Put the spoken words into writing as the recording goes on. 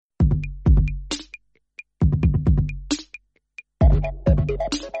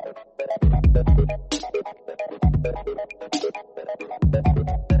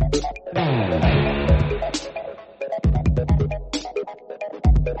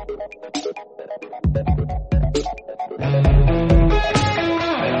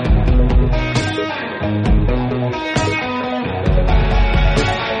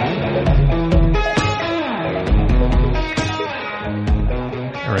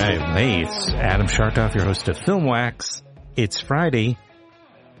Shartoff, your host of Film Wax. It's Friday,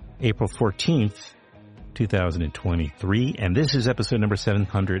 April 14th, 2023, and this is episode number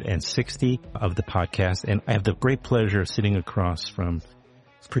 760 of the podcast, and I have the great pleasure of sitting across from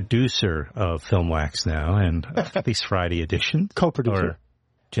producer of Film Wax now, and at least Friday edition. Co-producer.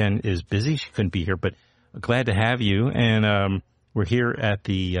 Jen is busy. She couldn't be here, but glad to have you, and we're here at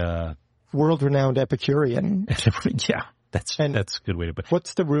the... world-renowned Epicurean. Yeah. That's a good way to put it.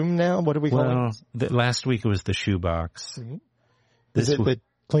 What's the room now? What do we call it? Last week it was the shoebox. Mm-hmm. Is it the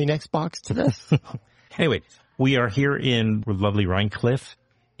Kleenex box today? Anyway, we are here in lovely Rhinecliff.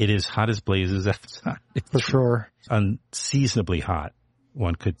 It is hot as blazes outside. For sure. Unseasonably hot,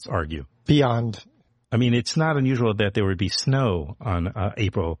 one could argue. Beyond. I mean, it's not unusual that there would be snow on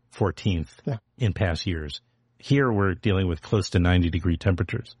April 14th in past years. Here we're dealing with close to 90-degree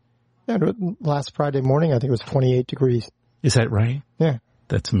temperatures. Yeah, last Friday morning I think it was 28 degrees. Is that right? Yeah.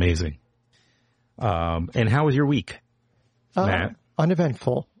 That's amazing. And how was your week, Matt?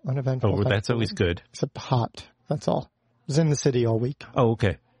 Uneventful. Oh, that's always good. Except hot. That's all. I was in the city all week. Oh,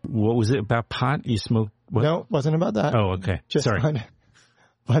 okay. What was it about pot? You smoked? What? No, it wasn't about that. Oh, okay. Just sorry.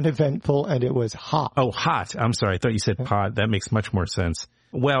 Uneventful, and it was hot. Oh, hot. I'm sorry. I thought you said pot. That makes much more sense.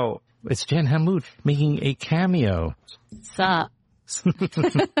 Well, it's Jen Hammoud making a cameo. Sup?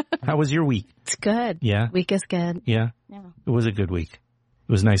 How was your week? It's good. Yeah? Week is good. Yeah? It was a good week.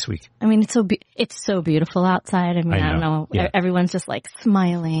 It was a nice week. I mean, it's so beautiful outside. I mean, I don't know. Yeah. Everyone's just like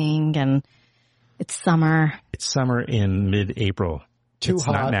smiling, and it's summer. It's summer in mid-April. It's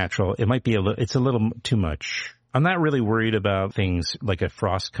hot. Not natural. It might be it's a little too much. I'm not really worried about things like a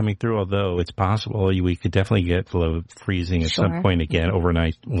frost coming through, although it's possible we could definitely get below freezing at some point again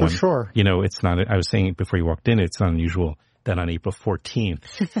overnight. For sure. You know, it's not, I was saying before you walked in, it's not unusual that on April 14th.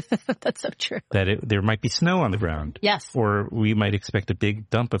 That's so true. That there might be snow on the ground. Yes. Or we might expect a big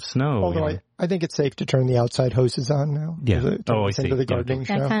dump of snow. Although I think it's safe to turn the outside hoses on now. Yeah. I see. Into the gardening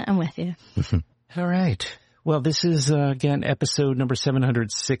show. I'm with you. All right. Well, this is, again, episode number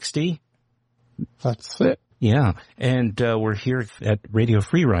 760. That's it. Yeah. And we're here at Radio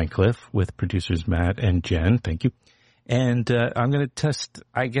Free Rhinecliff with producers Matt and Jen. Thank you. And I'm going to test,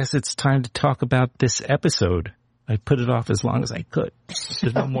 I guess it's time to talk about this episode. I put it off as long as I could.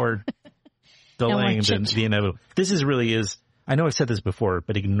 There's no more delaying than the inevitable. This really is, I know I've said this before,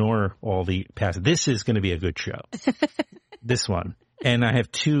 but ignore all the past. This is going to be a good show. This one. And I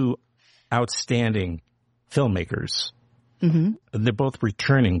have two outstanding filmmakers. Mm-hmm. They're both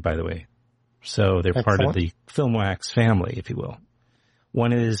returning, by the way. So they're part of the Film Wax family, if you will.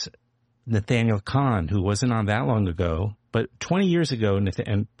 One is Nathaniel Kahn, who wasn't on that long ago, but 20 years ago,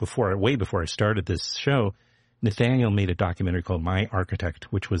 and way before I started this show, Nathaniel made a documentary called My Architect,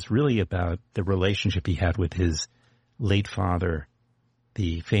 which was really about the relationship he had with his late father,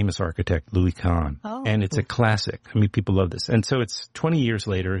 the famous architect Louis Kahn. Oh. And it's a classic. I mean, people love this. And so it's 20 years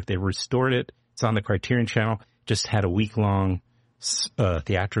later. They restored it. It's on the Criterion Channel. Just had a week-long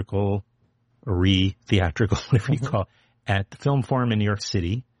theatrical, re-theatrical, whatever you call it, at the Film Forum in New York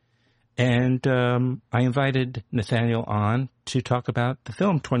City. And I invited Nathaniel on to talk about the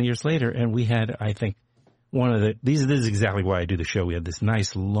film 20 years later. And we had, I think, this is exactly why I do the show. We had this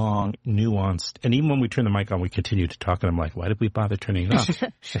nice, long, nuanced, and even when we turn the mic on, we continue to talk, and I'm like, why did we bother turning it off?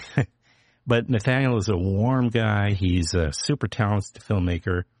 But Nathaniel is a warm guy. He's a super talented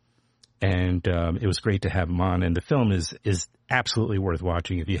filmmaker, and it was great to have him on. And the film is absolutely worth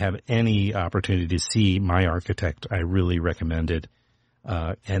watching. If you have any opportunity to see My Architect, I really recommend it.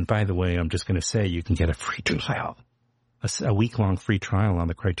 And by the way, I'm just going to say you can get a free trial, a week-long free trial on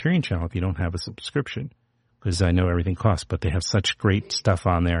the Criterion Channel if you don't have a subscription. Because I know everything costs, but they have such great stuff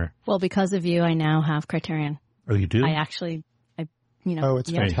on there. Well, because of you, I now have Criterion. Oh, you do? Oh,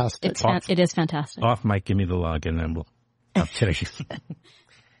 it's fantastic. It is fantastic. Off mic, give me the login, and I'm kidding.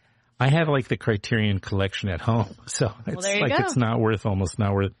 I have like the Criterion collection at home, so it's it's almost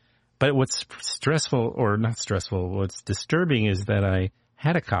not worth. But what's what's disturbing is that I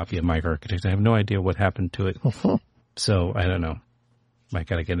had a copy of My Architect. I have no idea what happened to it. So I don't know. Might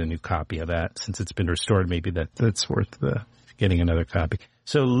got to get a new copy of that since it's been restored. Maybe that's worth getting another copy.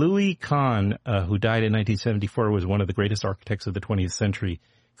 So Louis Kahn, who died in 1974, was one of the greatest architects of the 20th century,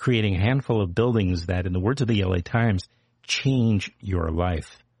 creating a handful of buildings that, in the words of the LA Times, change your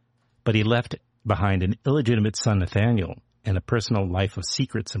life. But he left behind an illegitimate son, Nathaniel, and a personal life of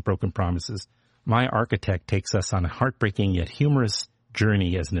secrets and broken promises. My Architect takes us on a heartbreaking yet humorous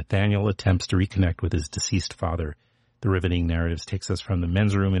journey as Nathaniel attempts to reconnect with his deceased father. The riveting narratives takes us from the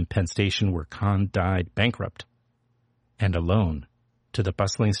men's room in Penn Station where Kahn died bankrupt and alone to the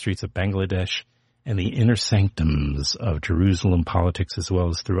bustling streets of Bangladesh and the inner sanctums of Jerusalem politics, as well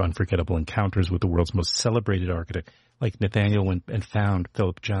as through unforgettable encounters with the world's most celebrated architect, like Nathaniel went and found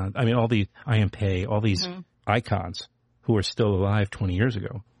Philip John. I mean, all the I.M. Pei, all these icons who are still alive 20 years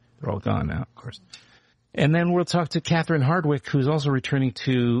ago. They're all gone now, of course. And then we'll talk to Catherine Hardwicke, who's also returning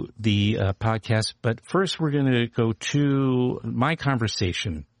to the podcast. But first, we're going to go to my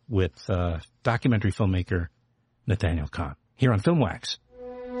conversation with documentary filmmaker Nathaniel Kahn here on Film Wax.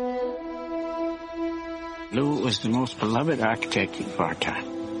 Lou was the most beloved architect of our time.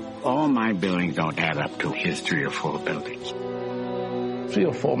 All my buildings don't add up to his 3 or 4 buildings. 3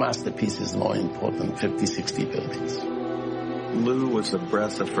 or 4 masterpieces more important than 50, 60 buildings. Lou was a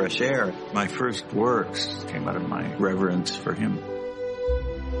breath of fresh air. My first works came out of my reverence for him.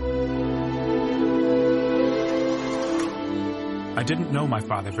 I didn't know my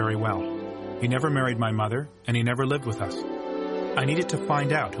father very well. He never married my mother, and he never lived with us. I needed to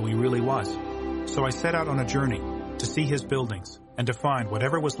find out who he really was. So I set out on a journey to see his buildings and to find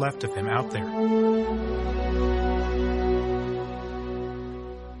whatever was left of him out there.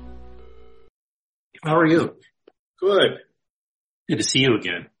 How are you? Good. Good to see you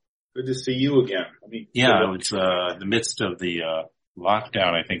again. Good to see you again. Yeah, it was in the midst of the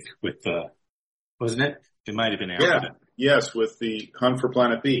lockdown, I think, with wasn't it? It might have been after that. Yes, with the Hunt for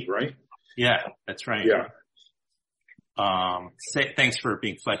Planet B, right? Yeah, that's right. Yeah. Thanks for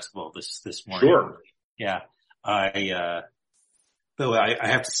being flexible this morning. Sure. Yeah. Though I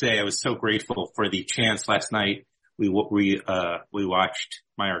have to say I was so grateful for the chance last night. We watched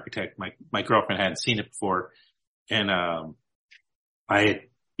My Architect. My girlfriend hadn't seen it before, and I had,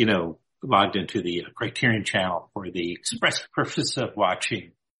 logged into the Criterion channel for the express purpose of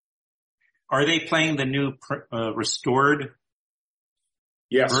watching. Are they playing the new restored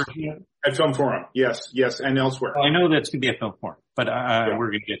version? At Film Forum. Yes, and elsewhere. Well, I know that's going to be a Film Forum, but we're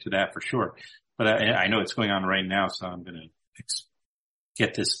going to get to that for sure. But I know it's going on right now, so I'm going to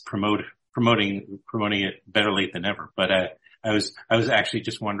get this promoting it better late than never. But I was actually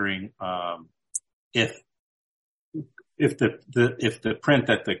just wondering if the print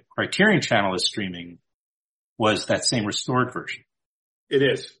that the Criterion channel is streaming was that same restored version. It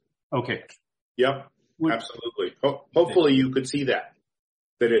is. Okay. Yep. Absolutely. Hopefully you could see that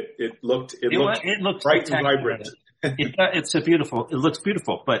it looked bright and vibrant. It looks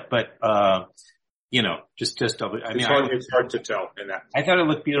beautiful, but just it's hard to tell in that. I thought it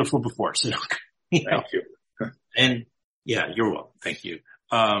looked beautiful before, so Thank you. And yeah, you're welcome. Thank you.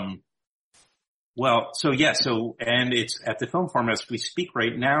 And it's at the Film Forum as we speak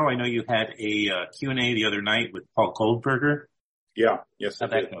right now. I know you had a Q&A the other night with Paul Goldberger. Yeah. Yes.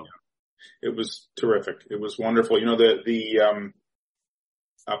 How'd that go? It was terrific. It was wonderful.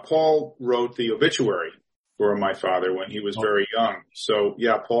 Paul wrote the obituary for my father when he was very young. So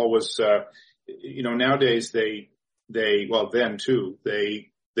yeah, Paul was, nowadays then too,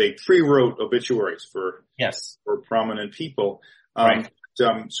 they pre-wrote obituaries for prominent people. Right.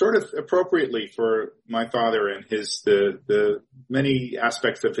 Sort of appropriately for my father and the many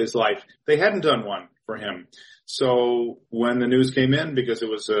aspects of his life, they hadn't done one for him. So when the news came in, because it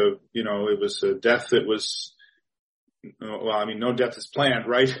was a death that was, no death is planned,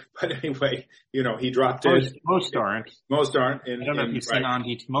 right? But anyway, he dropped it. Most aren't. I don't know if you've seen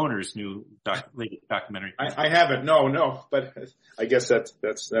Andy Timoner's new documentary. I haven't. No, but I guess that's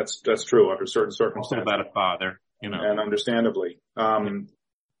true under certain circumstances. Also about a father, and understandably.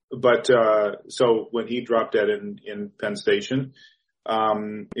 So when he dropped dead in Penn Station,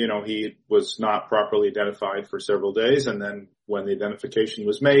 he was not properly identified for several days. And then when the identification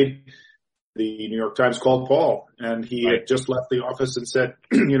was made, the New York Times called Paul, and he had just left the office and said,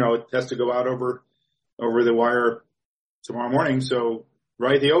 it has to go out over the wire tomorrow morning. So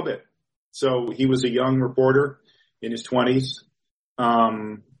write the obit. So he was a young reporter in his 20s.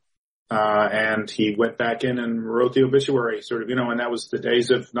 And he went back in and wrote the obituary and that was the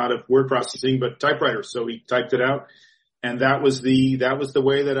days of not of word processing, but typewriters. So he typed it out. And that was the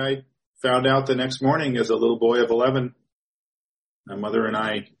way that I found out the next morning as a little boy of 11. My mother and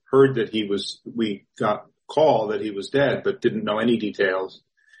I heard that we got a call that he was dead, but didn't know any details.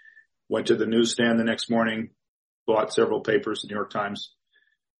 Went to the newsstand the next morning, bought several papers, the New York Times,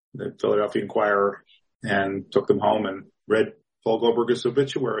 the Philadelphia Inquirer, and took them home and read Paul Goldberger's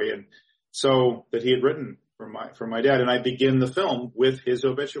obituary, and so that he had written from my dad. And I begin the film with his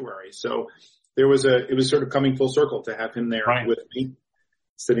obituary. So it was sort of coming full circle to have him there with me,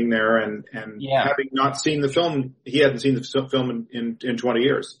 sitting there and having not seen the film. He hadn't seen the film in 20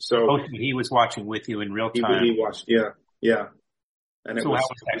 years. So he was watching with you in real time. He watched. Yeah. And it was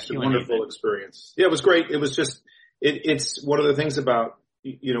a wonderful experience. Yeah, it was great. It was just, it's one of the things about,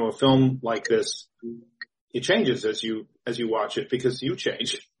 a film like this. It changes as you watch it because you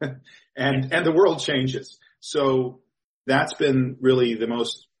change and the world changes. So that's been really the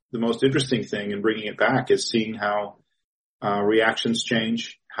most interesting thing in bringing it back is seeing how reactions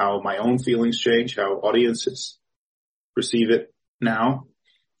change, how my own feelings change, how audiences perceive it now,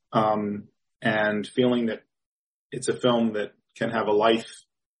 and feeling that it's a film that can have a life,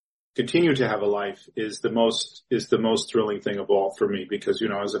 continue to have a life is the most thrilling thing of all for me because,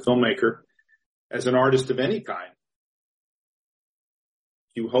 as a filmmaker, as an artist of any kind,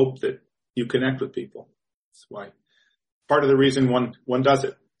 you hope that you connect with people. That's why part of the reason one does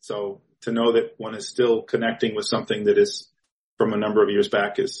it. So to know that one is still connecting with something that is from a number of years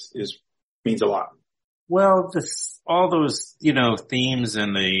back means a lot. Well, all those, themes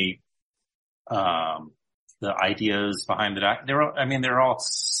and the ideas behind it, they're all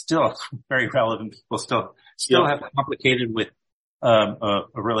still very relevant. People still have complicated with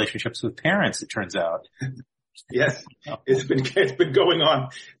relationships with parents, it turns out. Yes, it's been going on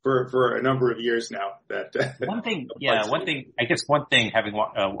for a number of years now. One thing, having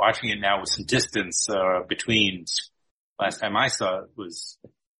watching it now with some distance between last time I saw it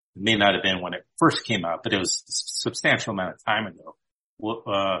may not have been when it first came out, but it was a substantial amount of time ago.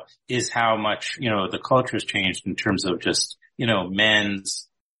 Is how much the culture has changed in terms of just men's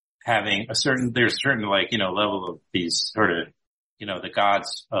having there's a certain level of these sort of the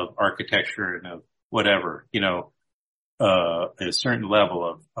gods of architecture and of whatever, at a certain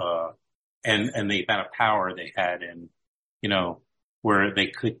level of, and the amount of power they had and, where they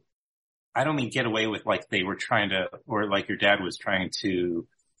could, I don't mean get away with like they were trying to, or like your dad was trying to,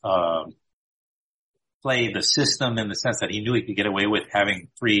 play the system in the sense that he knew he could get away with having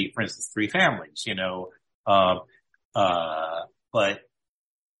three families, but,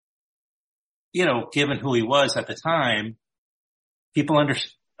 given who he was at the time, people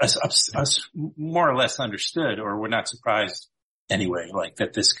us more or less understood or were not surprised anyway, like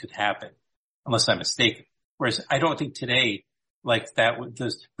that this could happen, unless I'm mistaken. Whereas I don't think today, like that,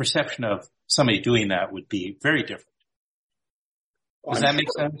 the perception of somebody doing that would be very different. Does that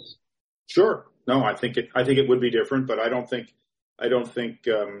make sense? Sure. No, I think it would be different, but I don't think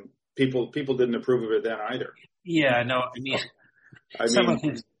people didn't approve of it then either. Yeah, no, some of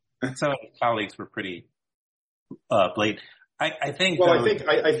his colleagues were pretty blatant. I think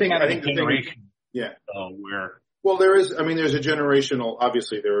the generation. Yeah. There's a generational.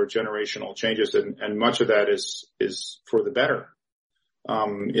 Obviously, there are generational changes, and much of that is for the better.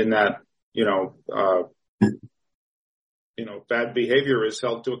 In that, bad behavior is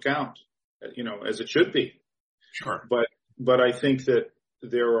held to account, as it should be. Sure. But I think that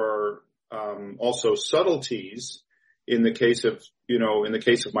there are also subtleties in the case of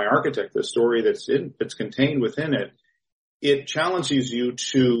my architect, the story that's contained within it. It challenges you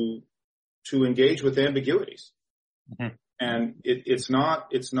to engage with ambiguities. Mm-hmm. And it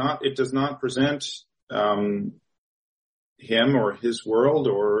does not present, him or his world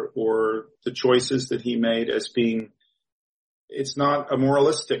or the choices that he made as being, it's not a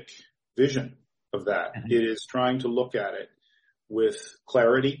moralistic vision of that. Mm-hmm. It is trying to look at it with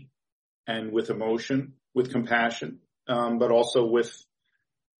clarity and with emotion, with compassion, but also with,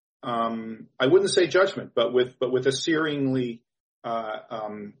 I wouldn't say judgment, but with a searingly,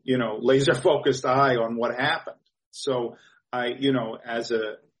 laser focused eye on what happened. So I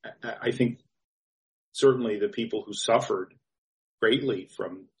think certainly the people who suffered greatly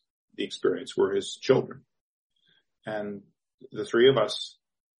from the experience were his children, and the three of us.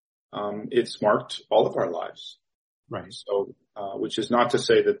 It's marked all of our lives, right? So, which is not to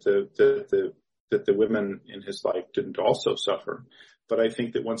say that the women in his life didn't also suffer. But I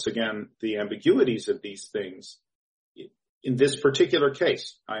think that once again, the ambiguities of these things, in this particular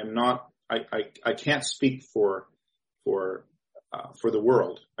case, I can't speak for the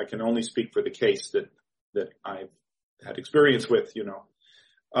world. I can only speak for the case that I've had experience with,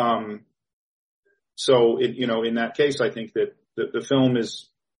 So in that case, I think that the film is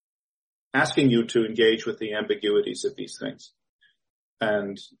asking you to engage with the ambiguities of these things,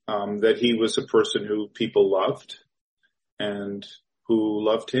 and that he was a person who people loved and who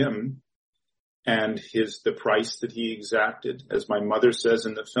loved him, and the price that he exacted, as my mother says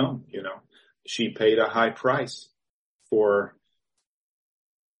in the film, she paid a high price for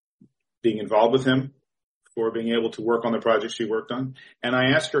being involved with him, for being able to work on the project she worked on. And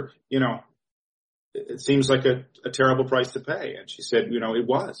I asked her, it seems like a terrible price to pay. And she said, it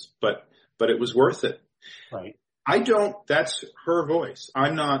was, but it was worth it. Right. That's her voice.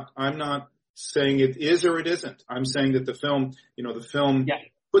 I'm not saying it is or it isn't. I'm saying that the film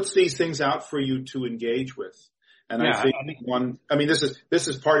puts these things out for you to engage with. And I think this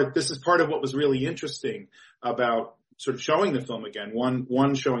is part of what was really interesting about sort of showing the film again.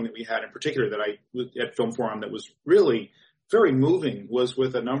 One showing that we had in particular at Film Forum that was really very moving was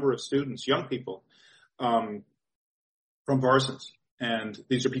with a number of students, young people, from Parsons. And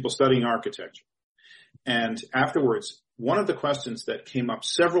these are people studying architecture. And afterwards, one of the questions that came up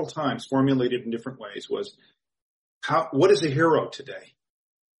several times, formulated in different ways, was, what is a hero today?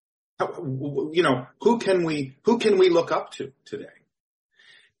 Who can we look up to today?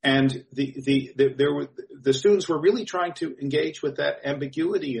 And the students were really trying to engage with that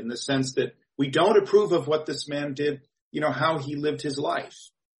ambiguity in the sense that we don't approve of what this man did, how he lived his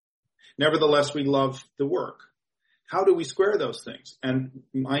life. Nevertheless, we love the work. How do we square those things? And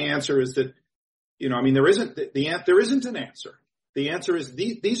my answer is that, there isn't an answer. The answer is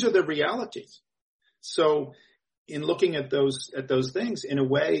these are the realities. So in looking at those things, in a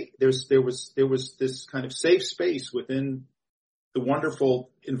way, there was this kind of safe space within the wonderful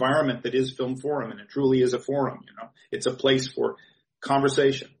environment that is Film Forum, and it truly is a forum. It's a place for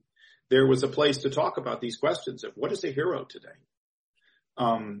conversation. There was a place to talk about these questions of what is a hero today?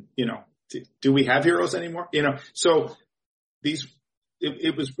 Do we have heroes anymore? So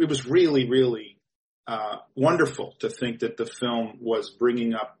it was really, really wonderful to think that the film was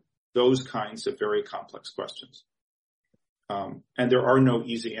bringing up those kinds of very complex questions. And there are no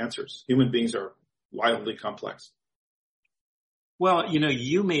easy answers. Human beings are wildly complex. Well,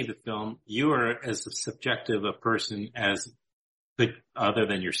 you made the film. You are as subjective a person as other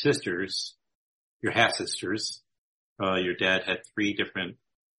than your sisters, your half-sisters. Your dad had 3 different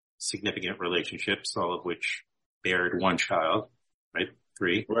significant relationships, all of which bared one child, right?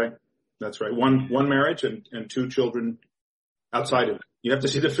 3. Right. That's right. One marriage and 2 children outside of it. You have to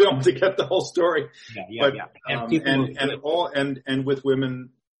see the film to get the whole story. Yeah. And with women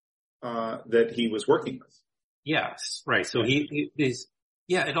that he was working with. Yes, right. So he is.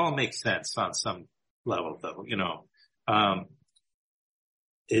 Yeah, it all makes sense on some level, though.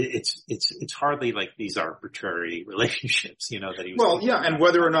 It's hardly like these arbitrary relationships, that he was. Well, yeah, and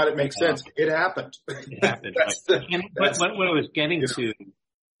whether or not it makes sense, it happened. It happened. Right. But what I was getting to,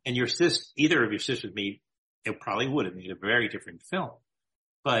 and either of your sisters it probably would have made a very different film.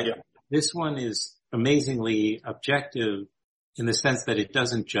 But this one is amazingly objective in the sense that it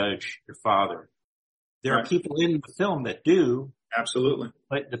doesn't judge your father. There are people in the film that do. Absolutely.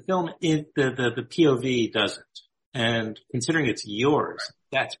 But the film, the POV doesn't. And considering it's yours,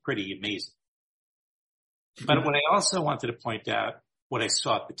 that's pretty amazing. But what I also wanted to point out, what I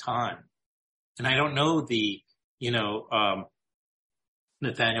saw at the time, and I don't know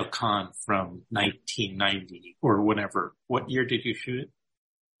Nathaniel Kahn from 1990 or whatever. What year did you shoot it?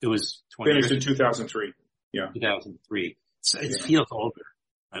 It was 20 Finished in 2003. Yeah. 2003. So it feels older.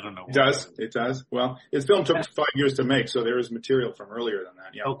 I don't know. It does. Well, his film took 5 years to make, so there is material from earlier than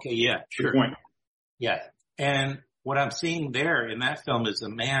that. Yeah. Okay. Yeah. Sure. Good point. Yeah. And what I'm seeing there in that film is a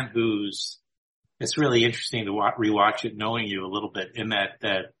man it's really interesting to rewatch it knowing you a little bit in that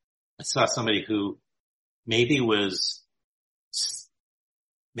I saw somebody who maybe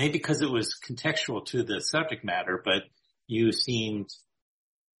because it was contextual to the subject matter, but you seemed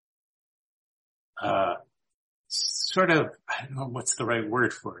sort of, I don't know what's the right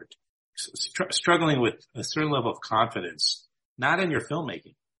word for it, struggling with a certain level of confidence, not in your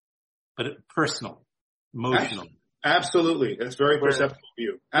filmmaking, but personal, emotional. Absolutely. That's very perceptible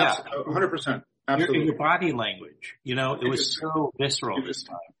view. 100%. Absolutely. Your body language, it was so visceral this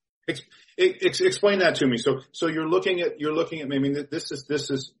time. Explain that to me. So you're looking at, this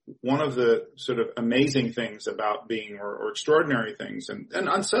is one of the sort of amazing things about being, or extraordinary things and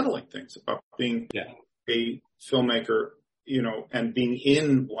unsettling things about being a filmmaker, and being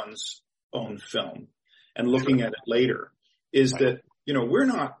in one's own film and looking at it later is that, we're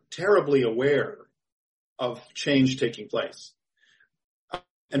not terribly aware of change taking place.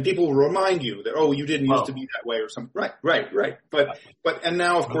 And people will remind you that, you didn't used to be that way or something. Right. But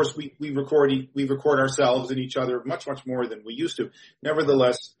now, of course, we record ourselves and each other much, much more than we used to.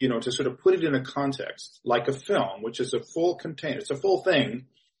 Nevertheless, to sort of put it in a context like a film, which is a full container, it's a full thing,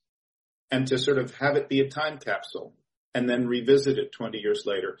 and to sort of have it be a time capsule and then revisit it 20 years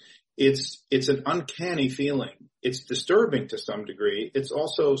later. It's an uncanny feeling. It's disturbing to some degree. It's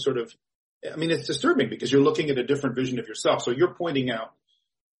also it's disturbing because you're looking at a different vision of yourself. So you're pointing out,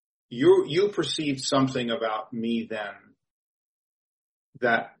 you perceived something about me then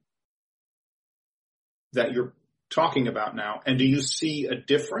that you're talking about now, and do you see a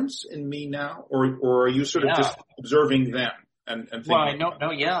difference in me now, or are you sort of just observing them and thinking? Well, I know,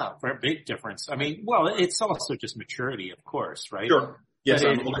 for a big difference. I mean, well, it's also just maturity, of course, right? Sure. Yes.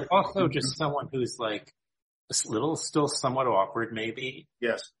 But it's also just someone who's like a little, still somewhat awkward, maybe.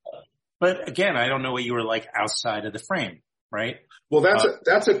 Yes. But again, I don't know what you were like outside of the frame, right? Well,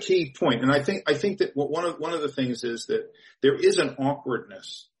 that's a key point, and I think that one of the things is that there is an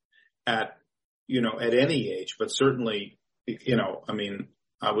awkwardness at any age, but certainly, I mean,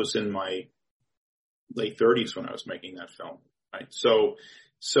 I was in my late 30s when I was making that film, right? So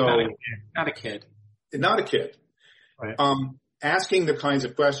not a kid, right? Asking the kinds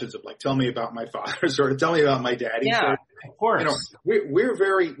of questions of like, tell me about my father, or tell me about my daddy. Yeah, of course.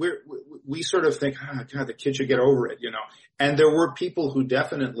 We sort of think, God, the kid should get over it, And there were people who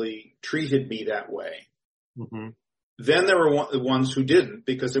definitely treated me that way. Mm-hmm. Then there were the ones who didn't,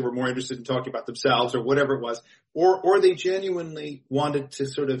 because they were more interested in talking about themselves or whatever it was, or they genuinely wanted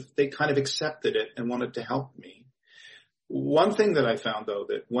to they kind of accepted it and wanted to help me. One thing that I found, though,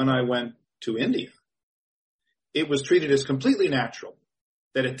 that when I went to India, it was treated as completely natural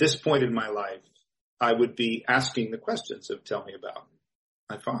that at this point in my life, I would be asking the questions of tell me about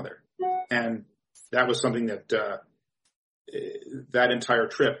my father. And that was something that that entire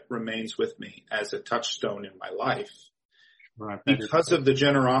trip remains with me as a touchstone in my life, right, because of the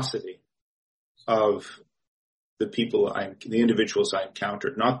generosity of the individuals I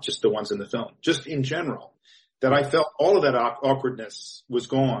encountered, not just the ones in the film, just in general, that I felt all of that awkwardness was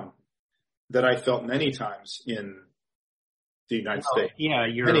gone, that I felt many times in the United States. Yeah,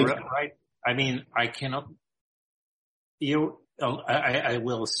 you're right. I mean, I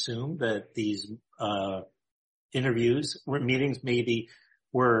will assume that these interviews, meetings maybe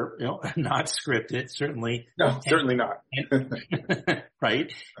were not scripted, certainly. No, certainly not.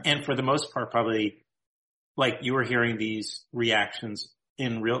 Right? And for the most part, probably like you were hearing these reactions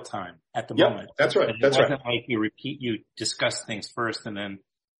in real time at the moment. That's right. It wasn't like you discussed things first and then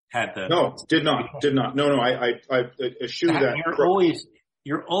had the... No, did not. No, I eschew that.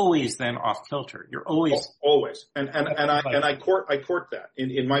 You're always then off kilter. You're always. And I court that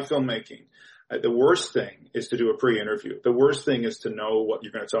in my filmmaking. The worst thing is to do a pre-interview. The worst thing is to know what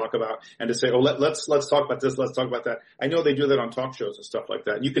you're going to talk about and to say, oh, let's talk about this. Let's talk about that. I know they do that on talk shows and stuff like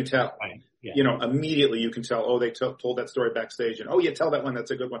that. And you can tell, immediately you can tell, oh, they told that story backstage, and oh, yeah, tell that one.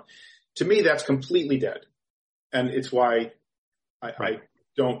 That's a good one. To me, that's completely dead. And it's why I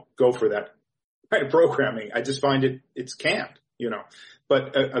don't go for that kind of programming. I just find it's canned,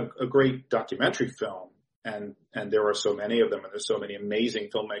 but a great documentary film. And there are so many of them, and there's so many amazing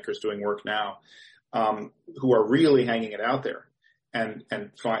filmmakers doing work now, who are really hanging it out there and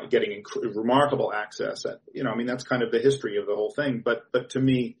getting remarkable access at, that's kind of the history of the whole thing. But to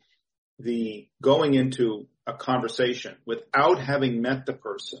me, the going into a conversation without having met the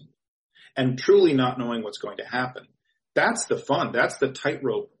person and truly not knowing what's going to happen, that's the fun. That's the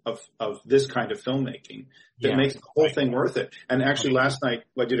tightrope of this kind of filmmaking that makes the whole thing worth it. And actually last night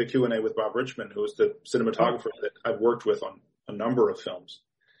I did a Q&A with Bob Richmond, who was the cinematographer that I've worked with on a number of films.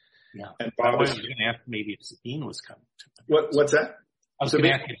 Yeah. And Bob was going to ask maybe if Sabine was coming. What's that? I was going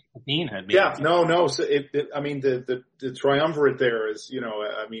to ask if Sabine had maybe. Yeah, no. So the triumvirate there is,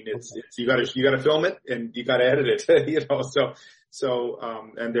 it's you got to film it and you got to edit it,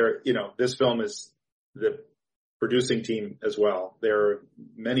 and there, this film is the producing team as well. There are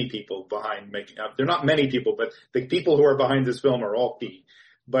many people behind making up. There are not many people, but the people who are behind this film are all key.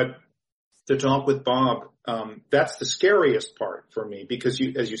 But to talk with Bob, that's the scariest part for me, because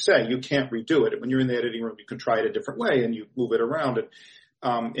as you say, you can't redo it. When you're in the editing room, you can try it a different way and you move it around,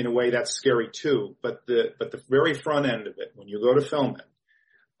 and in a way that's scary too. But the very front end of it, when you go to film it,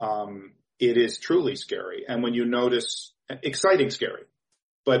 it is truly scary. And when you notice, exciting scary.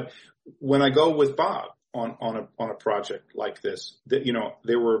 But when I go with Bob on a project like this, that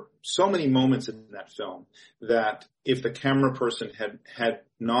there were so many moments in that film that if the camera person had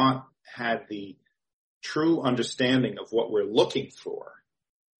not had the true understanding of what we're looking for,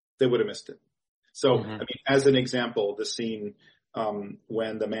 they would have missed it. So, as an example, the scene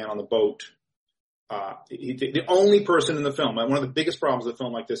when the man on the boat, the only person in the film, one of the biggest problems with a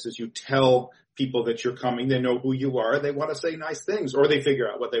film like this is you tell people that you're coming, they know who you are, they want to say nice things, or they figure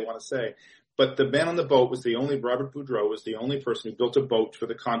out what they want to say. But the man on the boat Robert Boudreau was the only person who built a boat for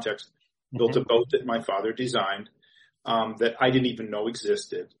the context, built a boat that my father designed, that I didn't even know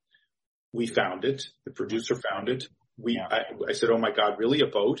existed. We found it. The producer found it. I said, oh my God, really, a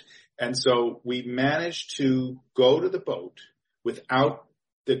boat? And so we managed to go to the boat without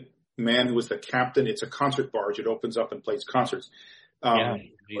the man who was the captain. It's a concert barge. It opens up and plays concerts.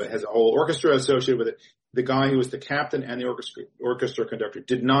 It has a whole orchestra associated with it. The guy who was the captain and the orchestra conductor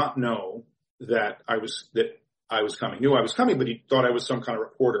did not know that I was coming. Knew I was coming, but he thought I was some kind of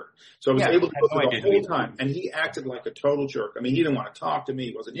reporter. So I was able to go through the whole time. And he acted like a total jerk. I mean, he didn't want to talk to me.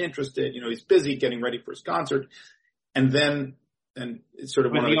 He wasn't interested. He's busy getting ready for his concert. And then, it's sort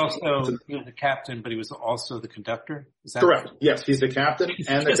of he was the captain, but he was also the conductor? Is that correct? Yes, he's the captain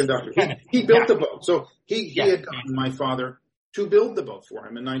and the conductor. He built the boat. So he had gotten my father to build the boat for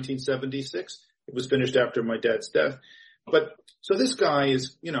him in 1976. It was finished after my dad's death. But so this guy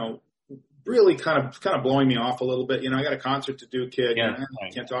is, really kind of blowing me off a little bit. I got a concert to do, kid. I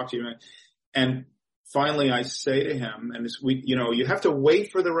can't talk to you. And finally I say to him, and you have to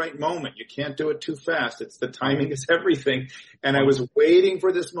wait for the right moment. You can't do it too fast. The timing is everything. And I was waiting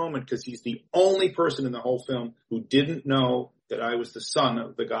for this moment because he's the only person in the whole film who didn't know that I was the son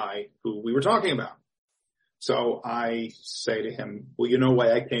of the guy who we were talking about. So I say to him, well, you know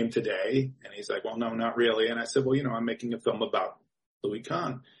why I came today? And he's like, well, no, not really. And I said, well, I'm making a film about Louis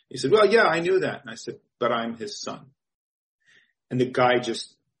Kahn. He said, well, yeah, I knew that. And I said, but I'm his son. And the guy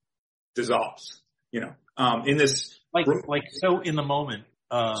just dissolves, in this so in the moment.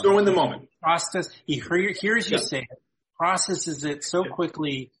 So in the moment. Process. He hears you say it, processes it so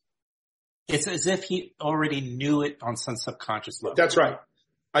quickly. It's as if he already knew it on some subconscious level. That's right.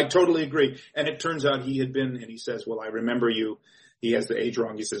 I totally agree. And it turns out he had been, and he says, well, I remember you. He has the age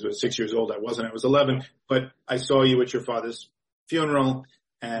wrong. He says, I was 6 years old. I wasn't. I was 11. But I saw you at your father's funeral,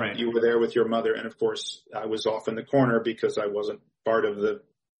 and you were there with your mother. And, of course, I was off in the corner because I wasn't part of the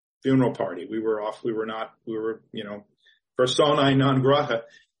funeral party. We were off. We were personae non grata.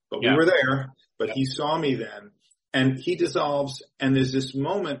 But we were there. But he saw me then. And he dissolves, and there's this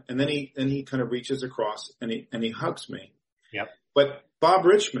moment, and then he kind of reaches across, and he hugs me. Yep. But Bob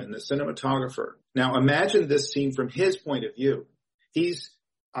Richmond, the cinematographer, now imagine this scene from his point of view.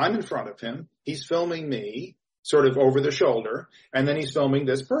 I'm in front of him. He's filming me sort of over the shoulder, and then he's filming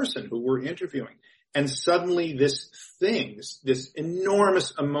this person who we're interviewing. And suddenly this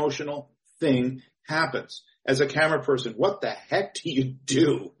enormous emotional thing happens. As a camera person, what the heck do you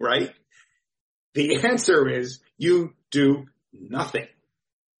do, right? The answer is you do nothing.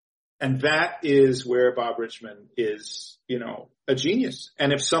 And that is where Bob Richmond is, a genius.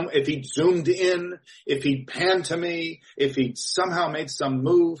 And if he zoomed in, if he panned to me, if he somehow made some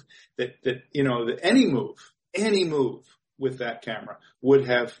move that any move with that camera would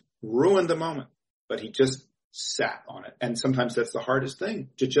have ruined the moment. But he just sat on it. And sometimes that's the hardest thing,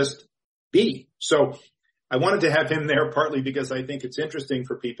 to just be. So I wanted to have him there partly because I think it's interesting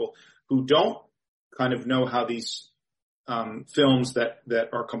for people who don't kind of know how these films that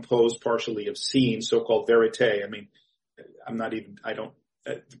are composed partially of scenes, so-called verite. I mean,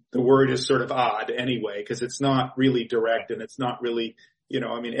 the word is sort of odd anyway, because it's not really direct and it's not really,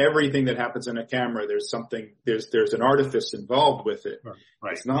 everything that happens in a camera, there's an artifice involved with it.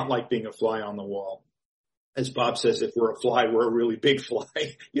 Right. It's not like being a fly on the wall. As Bob says, if we're a fly, we're a really big fly,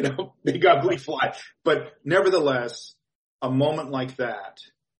 big ugly fly. But nevertheless, a moment like that,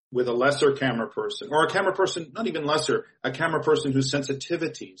 with a lesser camera person, or a camera person, not even lesser, a camera person whose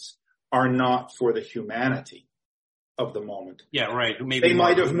sensitivities are not for the humanity of the moment. Yeah, right. Maybe they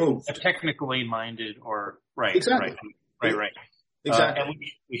might have moved. Technically minded or, right. Exactly. Right. Exactly. And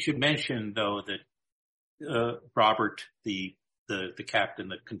we should mention, though, that Robert, the captain,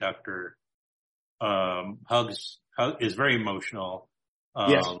 the conductor, is very emotional.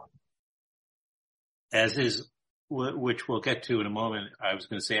 Yes. As is, which we'll get to in a moment, I was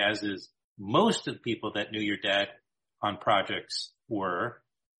going to say, as is most of the people that knew your dad on projects were,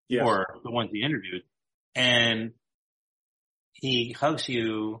 or the ones he interviewed. And he hugs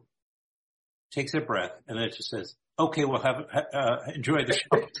you, takes a breath, and then it just says, okay, we'll enjoy the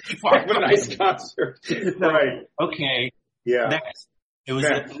show. Have a nice concert. Right. Okay. Yeah. Next. It was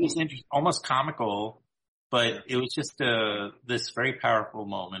interesting, almost comical, but it was just this very powerful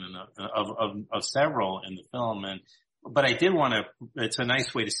moment of several in the film. But I did want to. It's a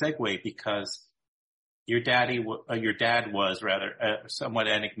nice way to segue because your dad was rather somewhat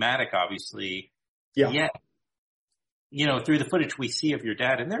enigmatic, obviously. Yeah. Yet, through the footage we see of your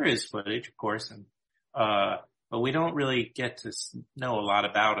dad, and there is footage, of course, but we don't really get to know a lot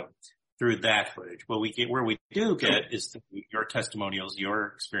about him through that footage. Where we do get is your testimonials, your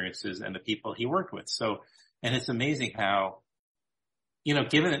experiences, and the people he worked with. So, and it's amazing how,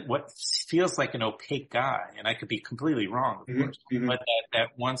 given what feels like an opaque guy, and I could be completely wrong, of course, but that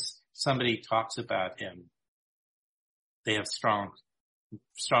once somebody talks about him, they have strong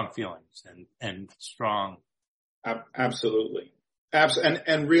feelings and strong. Absolutely. Absolutely.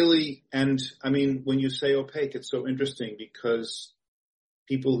 And really, and I mean, when you say opaque, it's so interesting because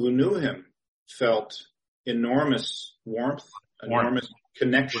people who knew him felt enormous warmth, enormous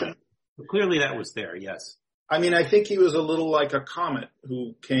connection. Right. Well, clearly that was there, yes. I mean, I think he was a little like a comet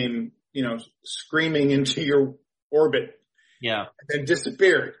who came, screaming into your orbit. Yeah. And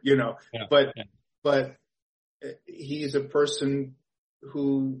disappeared, Yeah. But he's a person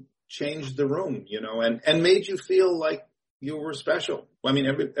who changed the room, and made you feel like you were special. I mean,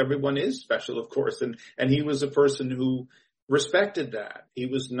 everyone is special, of course. And he was a person who respected that. He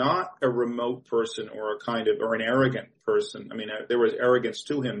was not a remote person or an arrogant person. I mean, there was arrogance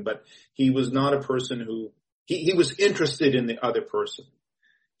to him, but he was not a person who, he was interested in the other person,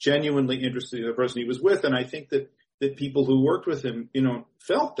 genuinely interested in the person he was with. And I think that people who worked with him,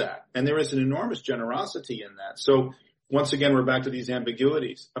 felt that. And there is an enormous generosity in that. So once again, we're back to these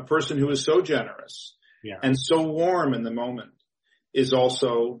ambiguities. A person who is so generous and so warm in the moment is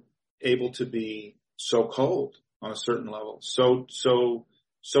also able to be so cold on a certain level, so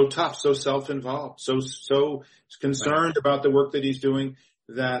tough, so self-involved, so concerned about the work that he's doing,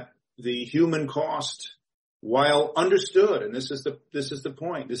 that the human cost, while understood, and this is the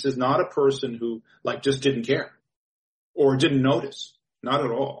point, this is not a person who just didn't care or didn't notice, not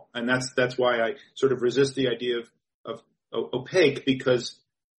at all. And that's why I sort of resist the idea of opaque, because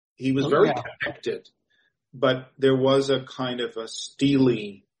he was very connected, but there was a kind of a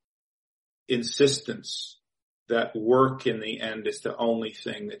steely insistence that work in the end is the only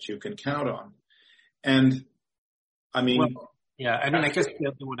thing that you can count on. And I mean, I guess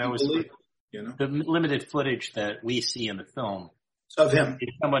what I was, the limited footage that we see in the film of him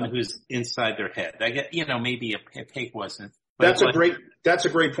is someone who's inside their head. I get, maybe a pig wasn't. That's a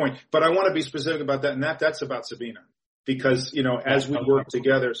great point. But I want to be specific about that. And that's about Sabina, because, as we worked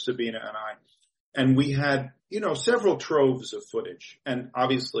together, Sabina and I, and we had, several troves of footage. And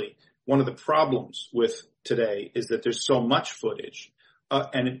obviously one of the problems with today is that there's so much footage,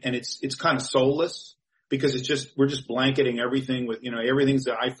 and it's kind of soulless, because we're just blanketing everything with, everything's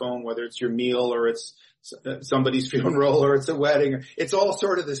the iPhone, whether it's your meal or it's somebody's funeral or it's a wedding. It's all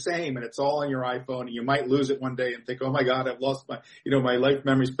sort of the same, and it's all on your iPhone, and you might lose it one day and think, oh my God, I've lost my, my life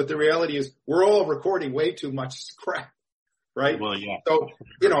memories. But the reality is we're all recording way too much crap. Right. Well, yeah. So,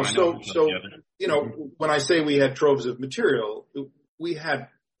 when I say we had troves of material, we had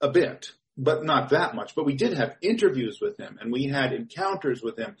a bit, but not that much. But we did have interviews with him, and we had encounters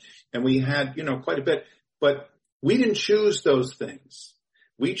with him, and we had, quite a bit. But we didn't choose those things.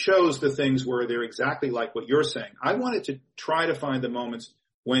 We chose the things where they're exactly like what you're saying. I wanted to try to find the moments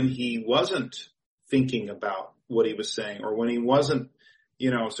when he wasn't thinking about what he was saying, or when he wasn't,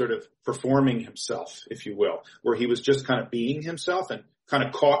 sort of performing himself, if you will, where he was just kind of being himself and kind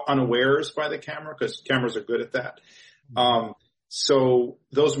of caught unawares by the camera, because cameras are good at that. So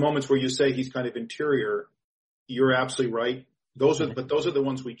those moments where you say he's kind of interior, you're absolutely right. But those are the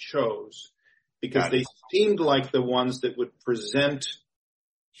ones we chose, because they seemed like the ones that would present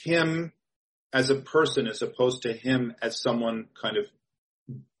him as a person, as opposed to him as someone kind of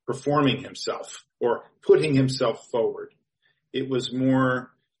performing himself or putting himself forward. It was more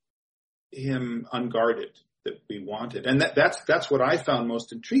him unguarded that we wanted. And that's what I found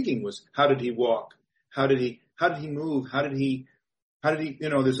most intriguing, was how did he walk? How did he move? How did he,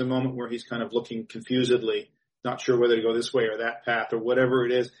 there's a moment where he's kind of looking confusedly, not sure whether to go this way or that path or whatever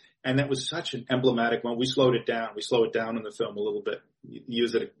it is. And that was such an emblematic moment. We slowed it down. We slow it down in the film a little bit.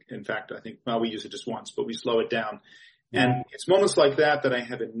 Use it. In fact, I think, we use it just once, but we slow it down. Yeah. And it's moments like that I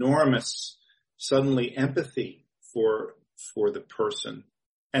have enormous, suddenly, empathy for the person,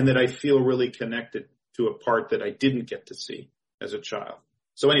 and that I feel really connected to a part that I didn't get to see as a child.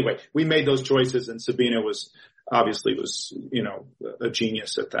 So anyway, we made those choices, and Sabina was a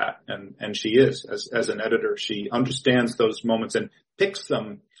genius at that. And she is, as an editor, she understands those moments and picks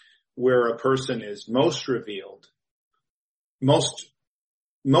them where a person is most revealed, most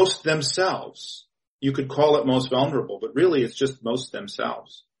themselves. You could call it most vulnerable, but really it's just most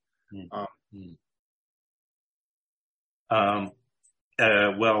themselves.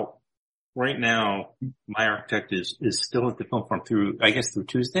 Well, right now, My Architect is still at the film farm through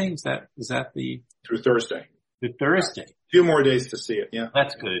Tuesday. Is that through Thursday? Through Thursday. A few more days to see it. Yeah,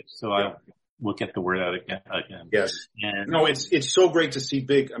 that's good. So we'll get the word out again. Yes. And no, it's so great to see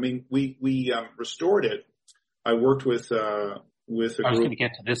big. I mean, we restored it. I worked with a group. I was going to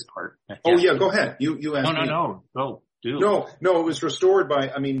get to this part. Oh yeah, go ahead. You asked me. No. Go. Do. No, it was restored by.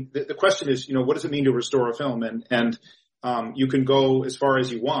 I mean, the question is, what does it mean to restore a film? And you can go as far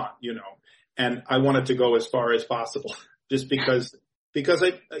as you want, and I wanted to go as far as possible, just because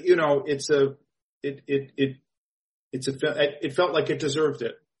I, it felt like it deserved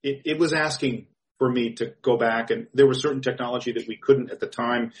it. It was asking for me to go back, and there was certain technology that we couldn't at the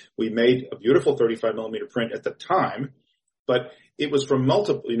time. We made a beautiful 35 millimeter print at the time, but it was from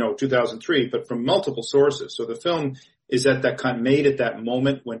multiple, 2003, but from multiple sources. So the film is at that kind of made at that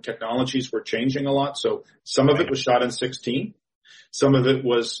moment when technologies were changing a lot. So some of it was shot in 16. Some of it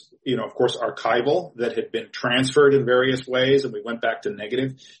was, of course, archival that had been transferred in various ways, and we went back to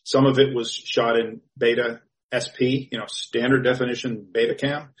negative. Some of it was shot in beta SP, standard definition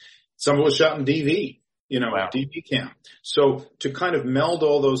Betacam. Some of it was shot in DV, wow. DV cam. So to kind of meld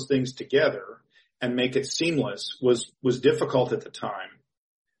all those things together and make it seamless was difficult at the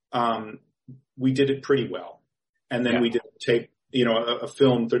time. We did it pretty well. And then we did tape, a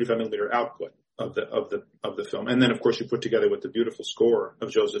film 35 millimeter output of the film. And then of course you put together with the beautiful score of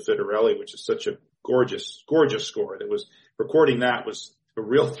Joseph Vitarelli, which is such a gorgeous, gorgeous score. That was recording that was a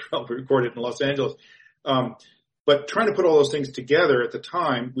real thrill. We recorded in Los Angeles. But trying to put all those things together at the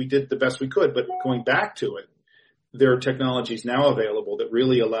time, we did the best we could. But going back to it, there are technologies now available that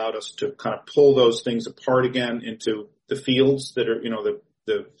really allowed us to kind of pull those things apart again into the fields that are,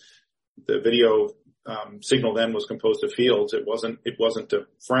 the video signal then was composed of fields. It wasn't a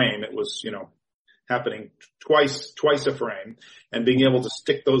frame. It was, happening twice a frame, and being able to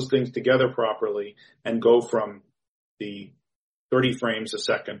stick those things together properly and go from the 30 frames a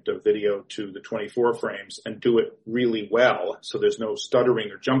second of video to the 24 frames and do it really well. So there's no stuttering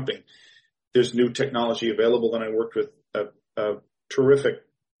or jumping. There's new technology available. And I worked with a terrific,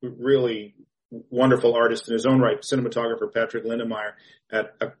 really wonderful artist in his own right, cinematographer Patrick Lindemeyer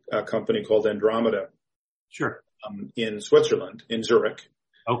at a company called Andromeda. Sure. In Switzerland, in Zurich.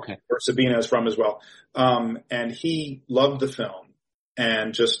 Okay. Where Sabina is from as well. And he loved the film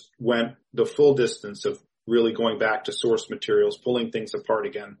and just went the full distance of really going back to source materials, pulling things apart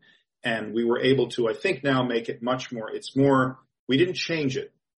again. And we were able to, I think now, make it much more, we didn't change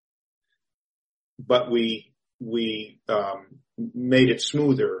it, but we made it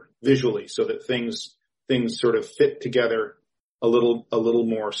smoother visually so that things sort of fit together a little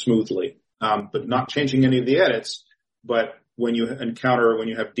more smoothly. But not changing any of the edits, but when you have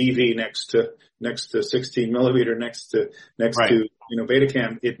DV next to 16 millimeter, next to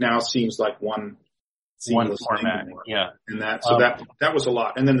Betacam, it now seems like one format. Yeah. And that was a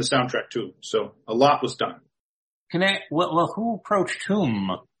lot. And then the soundtrack too. So a lot was done. Who approached whom?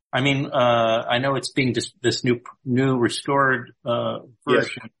 I mean, I know it's being this new restored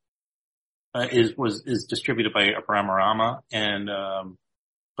version is distributed by Abramarama, and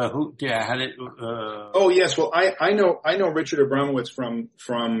but how did Oh yes, well I know Richard Abramowitz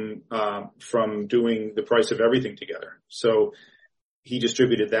from doing The Price of Everything together. So he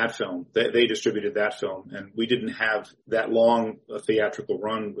distributed that film. They distributed that film, and we didn't have that long a theatrical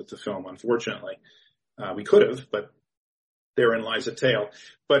run with the film, unfortunately. We could have, but therein lies a tale.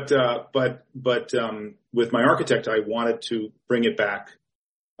 But with My Architect, I wanted to bring it back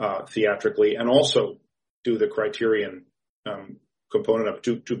theatrically and also do the Criterion component of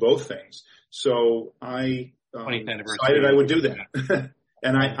do both things. So I decided I would do that,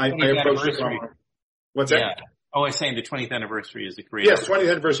 and I approached it from. What's that? Yeah. Oh, I was saying the 20th anniversary is a great. Yes, 20th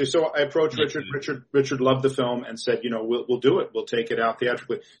anniversary. So I approached Richard. Richard loved the film and said, we'll do it. We'll take it out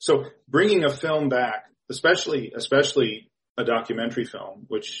theatrically. So bringing a film back, especially a documentary film,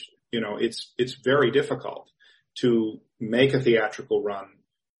 which, it's very difficult to make a theatrical run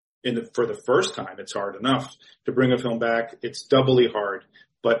for the first time. It's hard enough to bring a film back. It's doubly hard,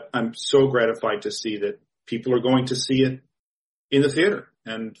 but I'm so gratified to see that people are going to see it in the theater,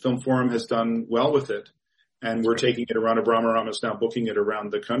 and Film Forum has done well with it. And we're taking it around. Abramarama is now booking it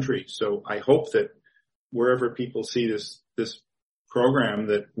around the country. So I hope that wherever people see this program,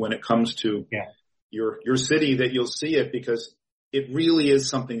 that when it comes to your city, that you'll see it, because it really is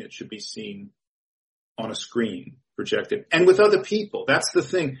something that should be seen on a screen projected and with other people. That's the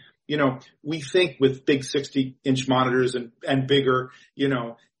thing. We think with big 60-inch monitors and bigger,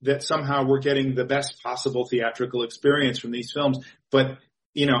 that somehow we're getting the best possible theatrical experience from these films. But,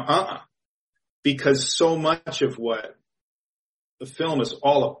 because so much of what the film is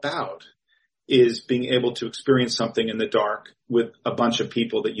all about is being able to experience something in the dark with a bunch of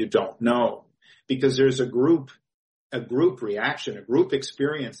people that you don't know. Because there's a group reaction, a group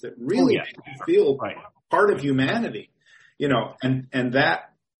experience that really makes you feel part of humanity, and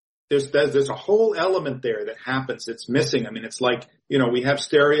that there's a whole element there that happens that's missing. I mean, it's like, we have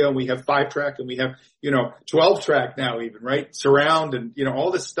stereo, we have 5-track, and we have, 12-track now even, right? Surround and, all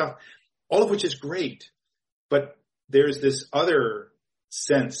this stuff. All of which is great, but there's this other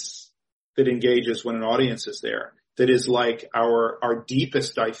sense that engages when an audience is there that is like our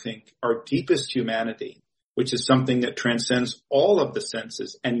deepest, I think, our deepest humanity, which is something that transcends all of the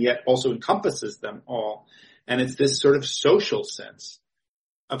senses and yet also encompasses them all. And it's this sort of social sense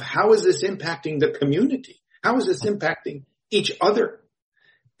of how is this impacting the community? How is this impacting each other?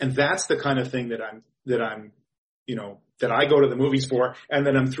 And that's the kind of thing that I go to the movies for, and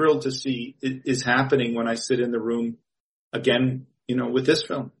that I'm thrilled to see is happening when I sit in the room again, with this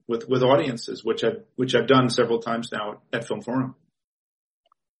film, with audiences, which I've done several times now at Film Forum.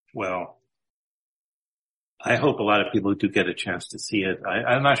 Well, I hope a lot of people do get a chance to see it.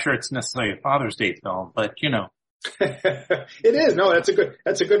 I'm not sure it's necessarily a Father's Day film, but It is. No, that's a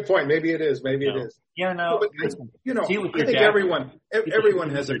good point. Maybe it is. Maybe it is. Yeah, no. But, I think everyone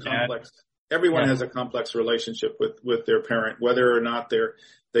has a complex. Everyone has a complex relationship with their parent, whether or not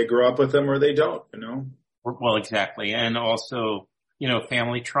they grow up with them or they don't. Well, exactly, and also,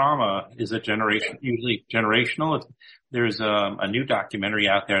 family trauma is usually generational. There's a new documentary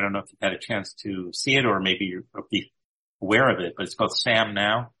out there. I don't know if you've had a chance to see it, or maybe you'll be aware of it, but it's called Sam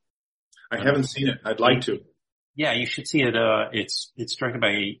Now. I haven't seen it. I'd like to. Yeah, you should see it. It's directed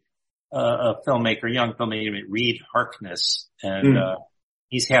by a young filmmaker, Reed Harkness, and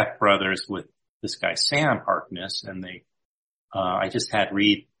he's half brothers with this guy Sam Harkness, and I just had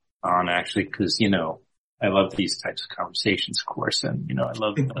Reed on actually because I love these types of conversations, of course, and I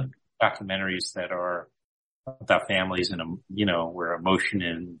love the documentaries that are about families and where emotion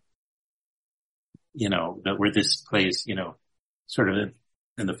and where this plays sort of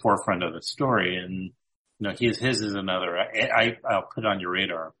in the forefront of the story, and his is another. I'll put it on your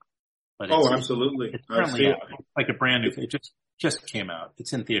radar. But absolutely! It's currently like a brand new. It just came out.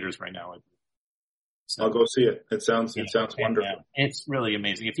 It's in theaters right now. So, I'll go see it. It sounds wonderful. Yeah, it's really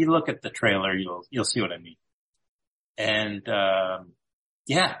amazing. If you look at the trailer, you'll see what I mean. And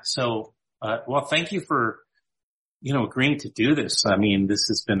so well, thank you for agreeing to do this. I mean, this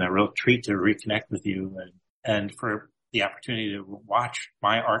has been a real treat to reconnect with you and for the opportunity to watch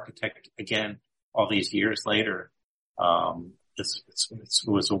My Architect again all these years later. It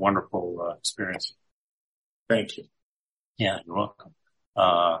was a wonderful experience. Thank you. Yeah, you're welcome.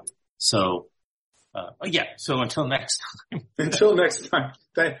 So until next time. Until next time.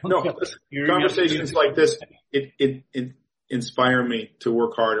 Conversations like this, it inspire me to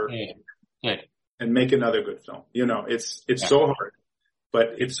work harder and make another good film. It's so hard,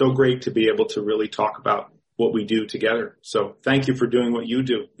 but it's so great to be able to really talk about what we do together. So thank you for doing what you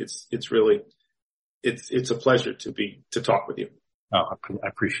do. It's really, it's a pleasure to talk with you. Oh, I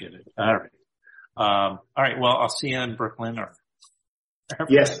appreciate it. All right. All right. Well, I'll see you in Brooklyn or.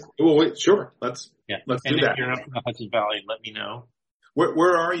 Yes. Well, sure. Let's do that. If you're up in the Hudson Valley, let me know.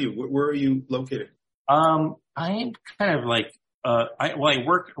 Where are you? Where are you located? I'm kind of like, I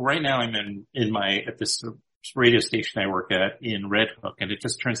work right now. I'm at this radio station I work at in Red Hook, and it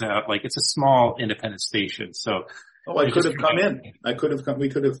just turns out like it's a small independent station. So. Oh, I could have come in. I could have come. We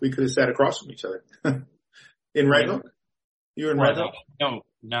could have sat across from each other. In Red Hook? You're in Red Hook? No,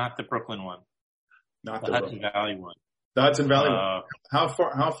 not the Brooklyn one. Not the Hudson Valley one. The Hudson Valley one. How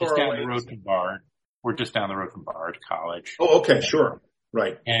far just down away? The road from Bard. We're just down the road from Bard College. Oh, okay, sure.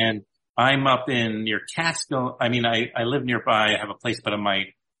 Right. And I'm up near Catskill. I mean, I live nearby. I have a place, but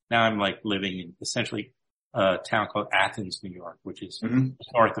I'm like living in essentially a town called Athens, New York, which is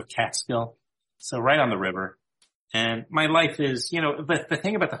north of Catskill. So right on the river. And my life is, but the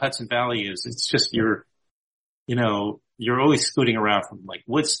thing about the Hudson Valley is it's just you're always scooting around from like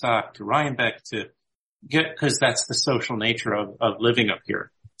Woodstock to Rhinebeck because that's the social nature of living up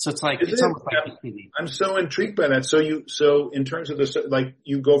here. So it's like, almost like I'm so intrigued by that. So in terms of like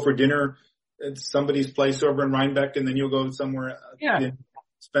you go for dinner at somebody's place over in Rhinebeck and then you'll go somewhere,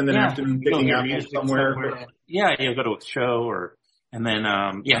 spend an afternoon picking apples somewhere. Yeah, you'll go to a show and then,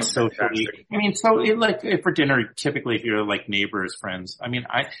 socially. I mean, for dinner, typically if you're like neighbors, friends, I mean,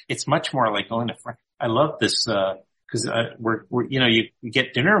 it's much more like going to friends. I love this, cause, you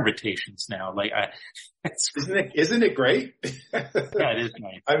get dinner invitations now. Like, isn't it great? Yeah, it is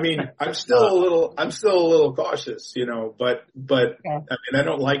nice. I mean, I'm still a little cautious, but, I mean, I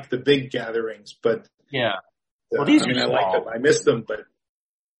don't like the big gatherings, but. Yeah. Well, these are I like them. I miss them, but,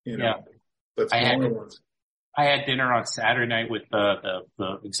 but smaller ones. I had dinner on Saturday night with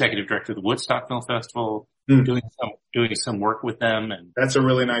the executive director of the Woodstock Film Festival, doing some work with them, and that's a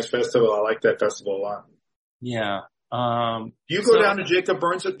really nice festival. I like that festival a lot. Yeah. Do you go down to Jacob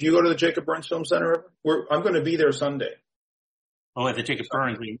Burns? Do you go to the Jacob Burns Film Center ever? I'm going to be there Sunday. Oh, at the Jacob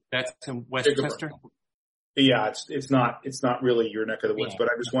Burns, that's in Westchester. Yeah, it's not really your neck of the woods, but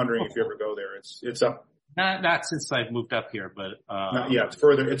I'm just wondering if you ever go there. It's up. Not since I've moved up here, but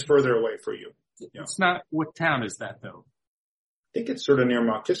it's further away for you. It's not. What town is that though? I think it's sort of near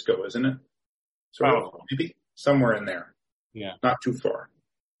Mount Kisco, isn't it? sort of, maybe somewhere in there. Yeah. Not too far.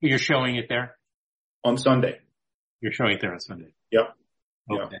 You're showing it there? On Sunday. You're showing it there on Sunday? Yep.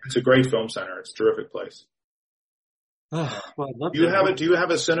 Okay. Yeah. It's a great film center. It's a terrific place. Oh, well, I'd love do you have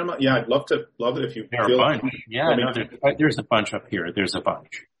a cinema? Yeah, I'd love it if you there feel are a bunch. Like, yeah, no, there's a bunch up here. There's a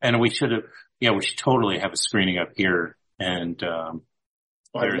bunch. And we should totally have a screening up here. And,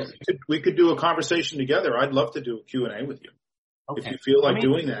 we could do a conversation together. I'd love to do a Q&A with you. Okay. If you feel like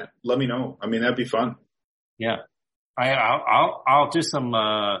doing that, let me know. I mean, that'd be fun. Yeah. I'll do some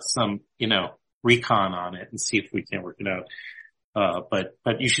recon on it and see if we can work it out. But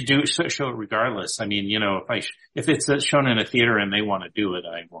you should show it regardless. I mean, if it's shown in a theater and they want to do it,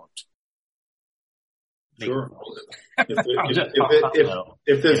 I won't. Sure.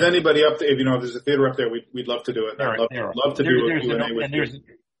 If there's anybody up there, if there's a theater up there, we'd love to do it. I'd love to do a Q&A with you.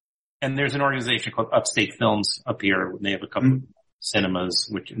 And there's an organization called Upstate Films up here. They have a couple of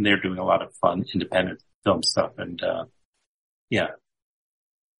cinemas, and they're doing a lot of fun independent film stuff. And, yeah.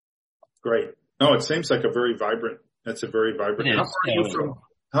 Great. No, it seems like that's a very vibrant.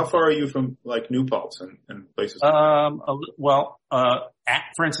 How far are you from like New Paltz and places? For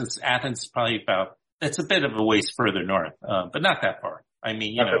instance, Athens is probably it's a bit of a ways further north, but not that far. I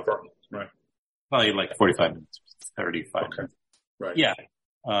mean, that far. Right. Probably like 45 minutes, 35 minutes. Right. Yeah.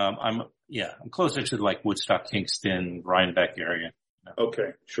 I'm closer to like Woodstock, Kingston, Rhinebeck area.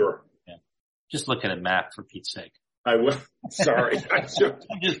 Okay. Sure. Yeah. Just look at a map for Pete's sake. I will. Sorry. I'm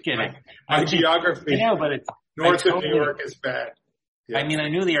just kidding. My geography. Yeah, but north of New York is bad. Yeah. I mean, I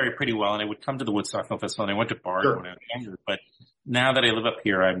knew the area pretty well, and I would come to the Woodstock Film Festival, and I went to bars when I was younger. But now that I live up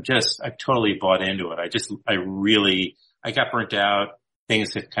here, I've totally bought into it. I got burnt out.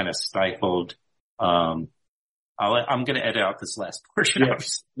 Things have kind of stifled. I'm going to edit out this last portion.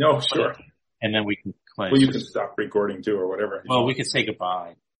 Yes. No, sure. And then we can play. Well, you can stop recording too, or whatever. Well, we could say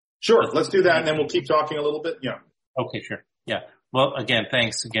goodbye. Sure. Let's do that, and then we'll keep talking a little bit. Yeah. Okay, sure. Yeah. Well, again,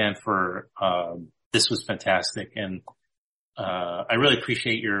 thanks again for, this was fantastic. And, I really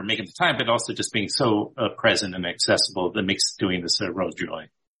appreciate your making the time, but also just being so present and accessible that makes doing this a real joy.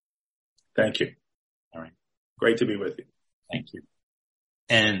 Thank you. All right. Great to be with you. Thank you.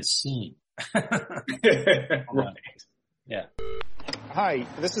 And scene. Right. Yeah. Hi,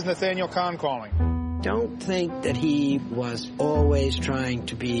 this is Nathaniel Kahn calling. Don't think that he was always trying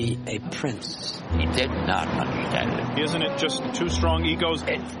to be a prince. He did not understand it. Isn't it just two strong egos?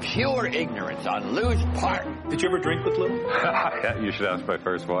 It's pure ignorance on Lou's part. Did you ever drink with Lou? Yeah, you should ask my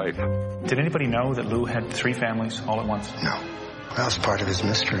first wife. Did anybody know that Lou had 3 families all at once? No. That was part of his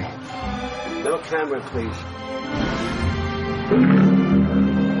mystery. No camera, please.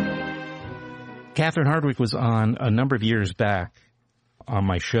 Catherine Hardwicke was on a number of years back on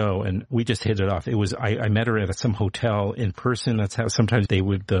my show, and we just hit it off. It was, I met her at some hotel in person. That's how sometimes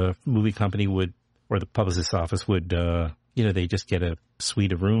the movie company would, or the publicist's office would, they just get a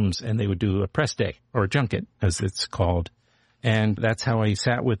suite of rooms and they would do a press day or a junket, as it's called. And that's how I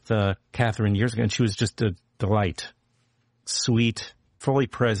sat with Catherine years ago, and she was just a delight. Sweet, fully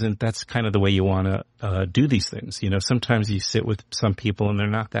present. That's kind of the way you want to do these things. Sometimes you sit with some people and they're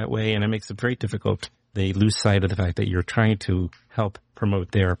not that way, and it makes it very difficult. They lose sight of the fact that you're trying to help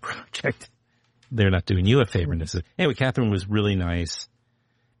promote their project. They're not doing you a favor. Anyway, Catherine was really nice.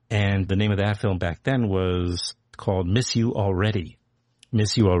 And the name of that film back then was called Miss You Already.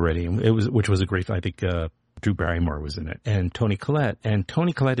 Miss You Already. Which was a great, I think, Drew Barrymore was in it. And Toni Collette. And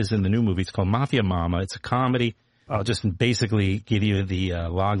Toni Collette is in the new movie. It's called Mafia Mama. It's a comedy. I'll just basically give you the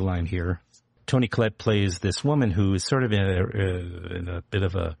log line here. Toni Collette plays this woman who is sort of in a bit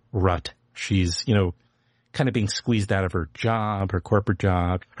of a rut. She's, kind of being squeezed out of her job, her corporate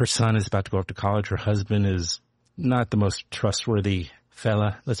job. Her son is about to go off to college. Her husband is not the most trustworthy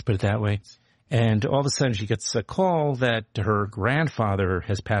fella, let's put it that way. And all of a sudden she gets a call that her grandfather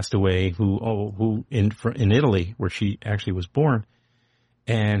has passed away, who in Italy, where she actually was born,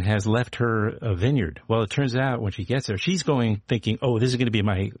 and has left her a vineyard. Well, it turns out when she gets there, she's thinking, this is going to be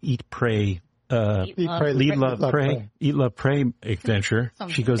my eat, love, pray adventure.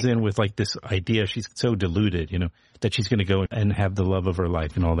 She goes in with like this idea. She's so deluded, that she's going to go and have the love of her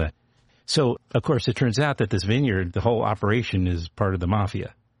life and all that. So, of course, it turns out that this vineyard, the whole operation is part of the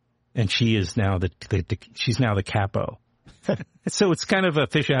mafia. And she is now she's now the capo. So it's kind of a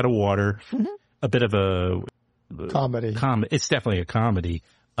fish out of water, a bit of a comedy. It's definitely a comedy,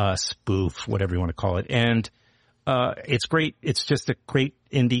 spoof, whatever you want to call it. And it's great. It's just a great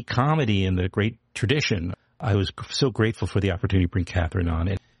indie comedy in the great tradition. I was so grateful for the opportunity to bring Catherine on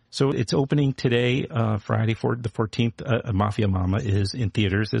it. So it's opening today, Friday, the 14th. Mafia Mama is in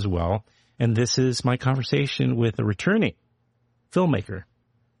theaters as well. And this is my conversation with a returning filmmaker,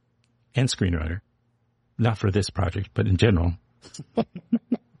 and screenwriter. Not for this project, but in general.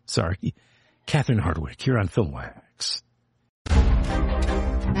 Sorry. Catherine Hardwicke, here on Film Wax.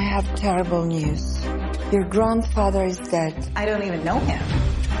 I have terrible news. Your grandfather is dead. I don't even know him.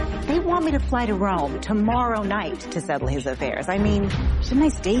 They want me to fly to Rome tomorrow night to settle his affairs. I mean, shouldn't I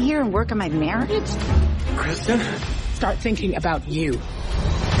stay here and work on my marriage? Kristen? Start thinking about you.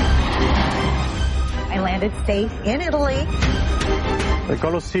 I landed safe in Italy. The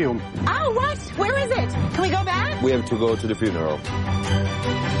Colosseum. Oh, what? Where is it? Can we go back? We have to go to the funeral.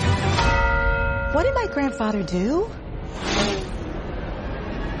 What did my grandfather do?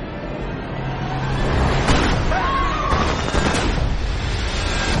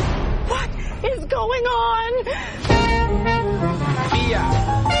 What is going on? Mia,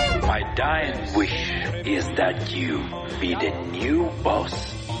 my dying wish is that you be the new boss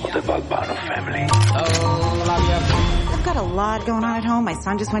of the Balbano family. I've got a lot going on at home. My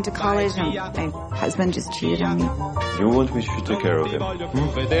son just went to college and my husband just cheated on me. You want me to take care of him?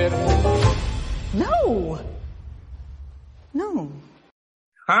 No. No.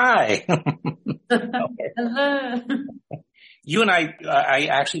 Hi. Hello. You and I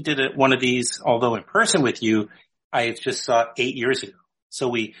actually did one of these, although in person with you, I just saw 8 years ago. So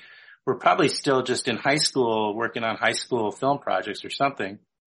we were probably still just in high school, working on high school film projects or something.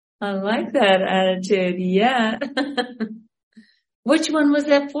 I like that attitude. Yeah. Which one was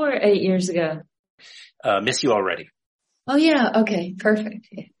that for 8 years ago? Miss You Already. Oh yeah. Okay. Perfect.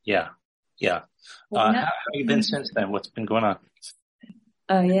 Yeah. Yeah. How have you been since then? What's been going on?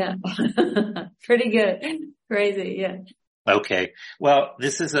 Oh yeah. Pretty good. Crazy. Yeah. Okay. Well,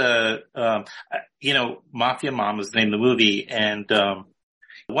 this is Mafia Mom was the name of the movie. And,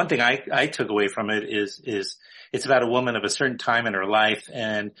 one thing I took away from it is it's about a woman of a certain time in her life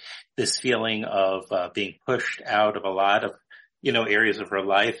and this feeling of, being pushed out of a lot of, areas of her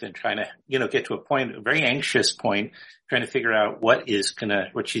life and trying to, get to a very anxious point, trying to figure out what she's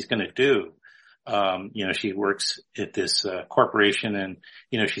gonna do. She works at this, corporation and,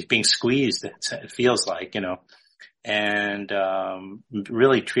 she's being squeezed, it feels like, and,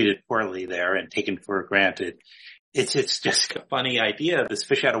 really treated poorly there and taken for granted. It's just a funny idea, this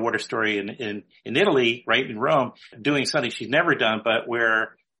fish out of water story in Italy, right in Rome, doing something she's never done, but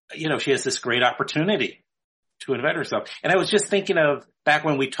where, she has this great opportunity to invent herself. And I was just thinking of back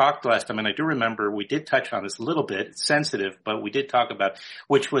when we talked last time, and I do remember we did touch on this a little bit. It's sensitive, but we did talk about,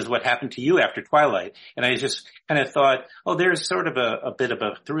 which was what happened to you after Twilight. And I just kind of thought, there's sort of a bit of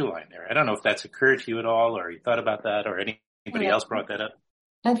a through line there. I don't know if that's occurred to you at all, or you thought about that, or anybody else brought that up.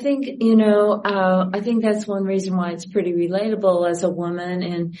 I think, I think that's one reason why it's pretty relatable as a woman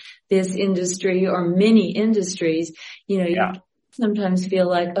in this industry or many industries. You sometimes feel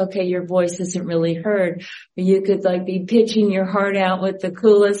like, okay, your voice isn't really heard. Or you could be pitching your heart out with the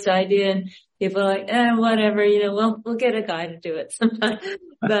coolest idea and people are like, whatever, we'll get a guy to do it sometime.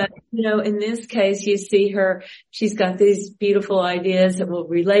 But, in this case, you see her, she's got these beautiful ideas that will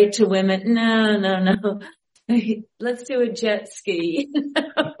relate to women. No. Let's do a jet ski.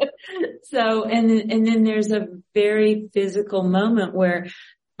 So, and then there's a very physical moment where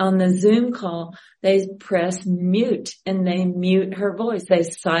on the Zoom call, they press mute and they mute her voice. They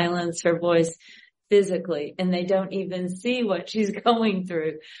silence her voice physically and they don't even see what she's going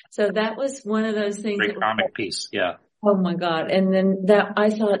through. So that was one of those things. Great comic piece. Yeah. Oh my God. And then I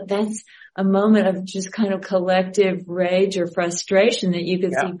thought that's a moment of just kind of collective rage or frustration that you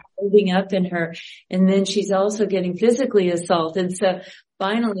could see building up in her. And then she's also getting physically assaulted. So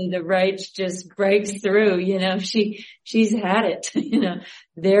finally the rage just breaks through, she's had it,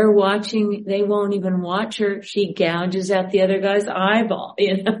 they're watching, they won't even watch her. She gouges out the other guy's eyeball,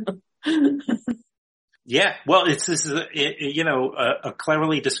 Yeah. Well, this is a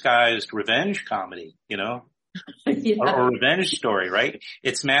cleverly disguised revenge comedy, or revenge story, right?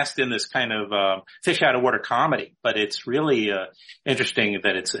 It's masked in this kind of fish out of water comedy, but it's really interesting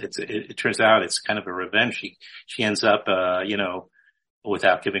that it turns out it's kind of a revenge. She ends up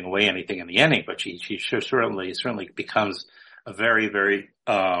without giving away anything in the ending, but she certainly becomes a very, very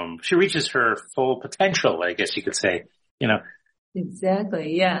she reaches her full potential, I guess you could say,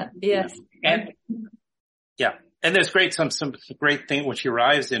 Exactly. Yeah. Yes. And there's some great thing when she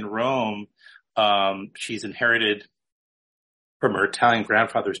arrives in Rome. She's inherited from her Italian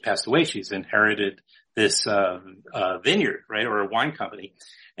grandfather who's passed away. She's inherited this, vineyard, right? Or a wine company.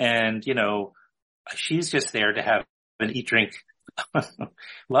 And, she's just there to have an eat, drink,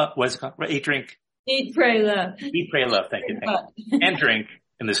 what's it called? Eat, drink. Eat, pray, love. Eat, pray, love. Thank you. And drink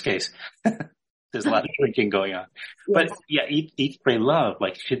in this case. There's a lot of drinking going on. Yes. But yeah, Eat, Pray, Love,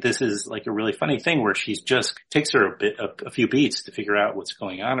 like this is like a really funny thing where she's just takes her a few beats to figure out what's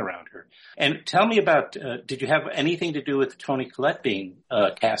going on around her. And tell me about, did you have anything to do with Toni Collette being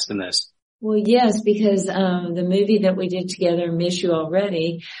cast in this? Well, yes, because the movie that we did together, Miss You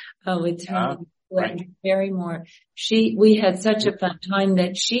Already, with Toni Barrymore, we had such a fun time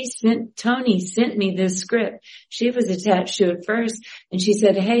that Toni sent me this script. She was attached to it first, and she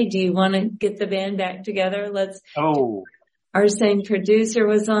said, "Hey, do you want to get the band back together? Our same producer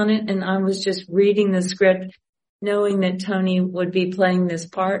was on it, and I was just reading the script, knowing that Toni would be playing this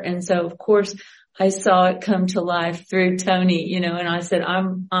part, and so of course I saw it come to life through Toni, and I said,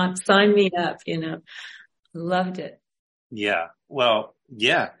 sign me up, loved it. Yeah. Well,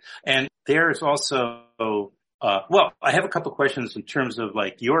 yeah. And there's also, I have a couple of questions in terms of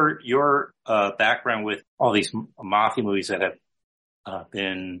like your background with all these mafia movies that have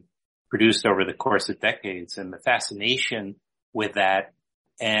been produced over the course of decades and the fascination with that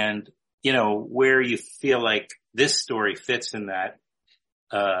and, where you feel like this story fits in that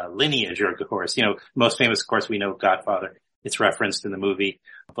lineage, of course. Most famous, of course, we know Godfather. It's referenced in the movie.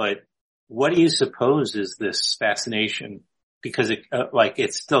 But what do you suppose is this fascination? Because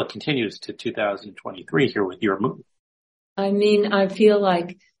it still continues to 2023 here with your movie. I mean, I feel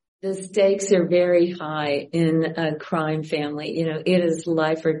like the stakes are very high in a crime family. It is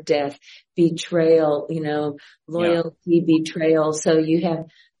life or death, betrayal, loyalty, betrayal. So you have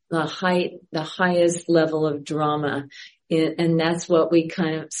the highest level of drama. And that's what we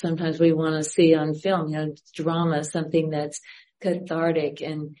sometimes we want to see on film, drama, something that's cathartic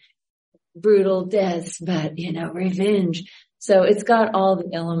and brutal deaths, but, revenge. So it's got all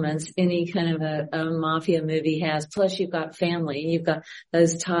the elements any kind of a mafia movie has. Plus you've got family. You've got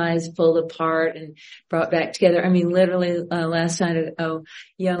those ties pulled apart and brought back together. I mean, literally, last night a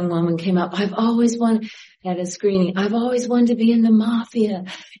young woman came up. I've always wanted to be in the mafia.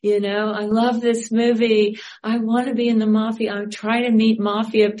 I love this movie. I want to be in the mafia. I'm trying to meet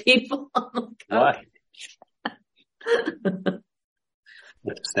mafia people. Why?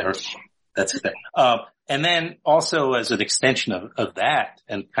 That's fair. And then also as an extension of that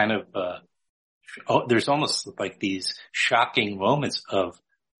and kind of, there's almost like these shocking moments of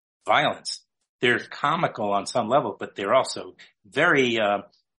violence. They're comical on some level, but they're also very,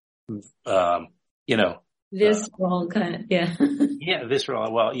 visceral kind of, yeah. Yeah,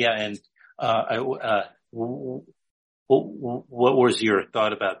 visceral. Well, yeah. And, what was your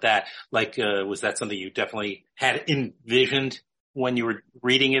thought about that? Like, was that something you definitely had envisioned when you were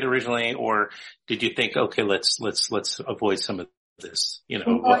reading it originally, or did you think, okay, let's avoid some of this,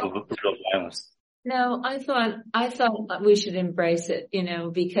 real violence? No, I thought we should embrace it,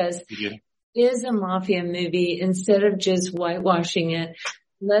 because it is a mafia movie. Instead of just whitewashing it,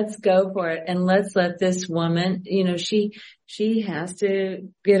 let's go for it and let's let this woman, she has to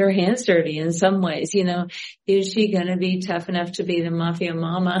get her hands dirty in some ways, is she going to be tough enough to be the mafia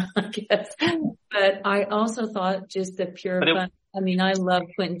mama, I guess. But I also thought just the pure fun. I mean, I love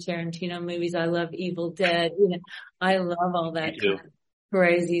Quentin Tarantino movies. I love Evil Dead. I love all that kind of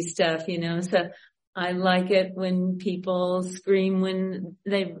crazy stuff, so I like it when people scream when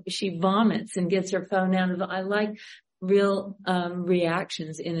she vomits and gets her phone out of it. I like real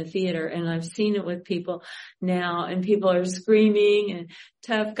reactions in a theater, and I've seen it with people now, and people are screaming and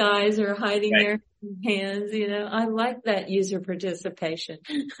tough guys are hiding their hands, I like that user participation.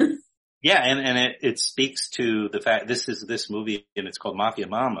 Yeah, and it speaks to the fact this movie, and it's called Mafia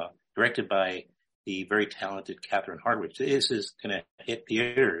Mama, directed by the very talented Catherine Hardwicke. This is going to hit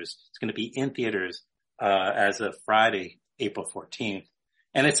theaters. It's going to be in theaters as of Friday, April 14th,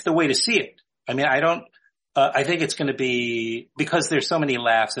 and it's the way to see it. I mean, I think it's going to be, because there's so many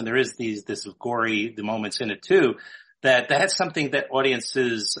laughs and there is this gory the moments in it too, that's something that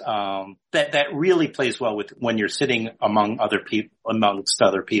audiences that really plays well with when you're sitting amongst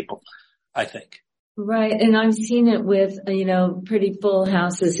other people, I think. Right. And I've seen it with, pretty full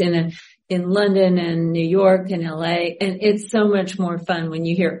houses in London and New York and LA. And it's so much more fun when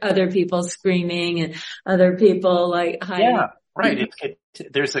you hear other people screaming and other people like hiding. Yeah, right.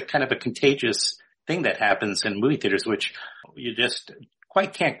 There's a kind of a contagious thing that happens in movie theaters, which you just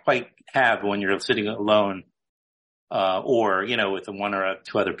can't quite have when you're sitting alone, or, with one or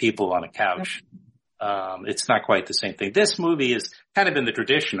two other people on a couch. It's not quite the same thing. This movie is kind of in the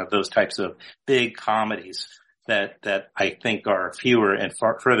tradition of those types of big comedies that I think are fewer and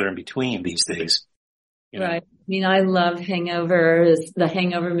further in between these days. Right. I mean, I love the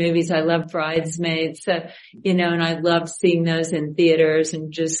Hangover movies. I love Bridesmaids. So, and I love seeing those in theaters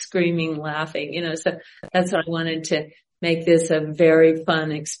and just screaming, laughing, so that's what I wanted to make this a very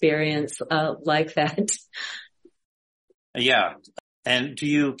fun experience, like that. Yeah. And do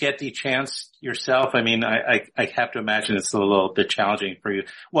you get the chance yourself? I mean, I have to imagine it's a little bit challenging for you.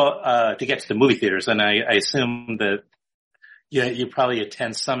 Well, to get to the movie theaters, and I assume that, yeah, you probably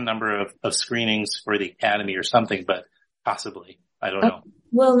attend some number of screenings for the Academy or something, but possibly. I don't know.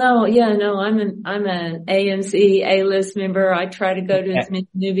 Well, no, I'm an AMC A-list member. I try to go to as many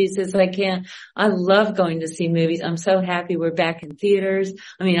movies as I can. I love going to see movies. I'm so happy we're back in theaters.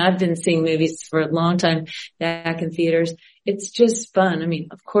 I mean, I've been seeing movies for a long time back in theaters. It's just fun. I mean,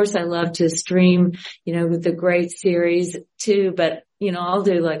 of course I love to stream, with the great series too, but I'll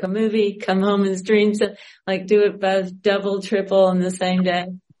do like a movie, come home and stream, so like do it both double, triple in the same day.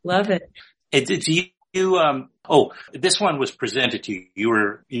 Love it. This one was presented to you.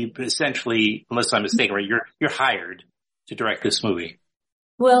 You essentially, unless I'm mistaken, right? You're hired to direct this movie.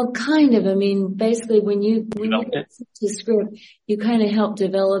 Well, kind of. I mean, basically when you get the script, you kind of help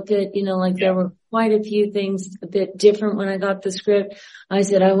develop it. There were quite a few things a bit different when I got the script. I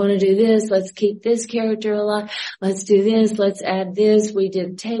said, I want to do this. Let's keep this character alive. Let's do this. Let's add this. We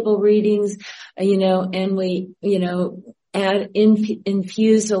did table readings, and we,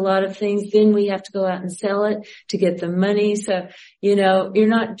 infused a lot of things. Then we have to go out and sell it to get the money. So,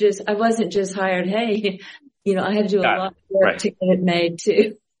 I wasn't just hired. Hey, I had to do a lot of work to get it made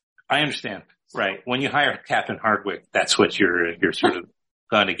too. I understand. Right. When you hire Captain Hardwicke, that's what you're sort of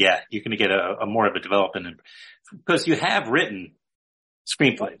going to get. You're going to get a more of a development, because you have written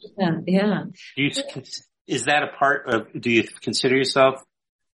screenplays. Yeah. Is that a part of, do you consider yourself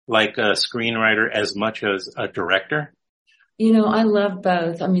like a screenwriter as much as a director? I love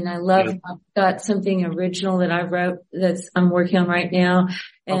both. I mean, I've got something original that I wrote I'm working on right now.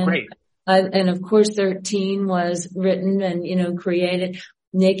 And, great. And of course 13 was written and, created.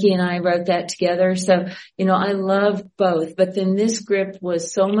 Nikki and I wrote that together. So, I love both, but then this script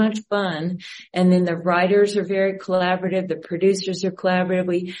was so much fun. And then the writers are very collaborative. The producers are collaborative.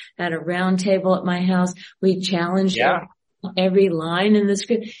 We had a round table at my house. We challenged every line in the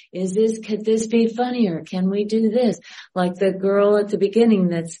script. Could this be funnier? Can we do this? Like the girl at the beginning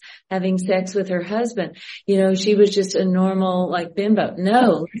that's having sex with her husband. She was just a normal, bimbo.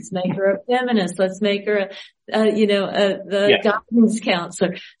 No, let's make her a feminist. Let's make her guidance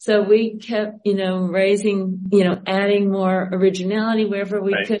counselor. So we kept, raising, adding more originality wherever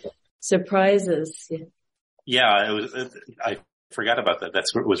we could. Surprises. Yeah, it was, I forgot about that.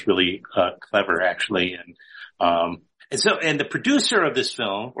 That's what was really, clever actually. And the producer of this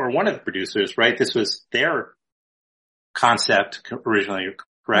film, or one of the producers, right? This was their concept originally,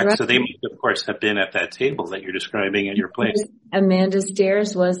 correct? Right. So they must, of course, have been at that table that you're describing at your place. Amanda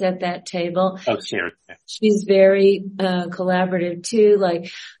Stairs was at that table. Oh, Stairs. She's very collaborative too. Like,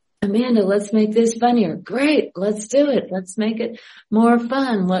 Amanda, let's make this funnier. Great, let's do it. Let's make it more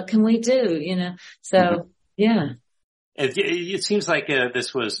fun. What can we do? So yeah. It seems like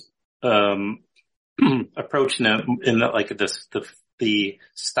this was approached in the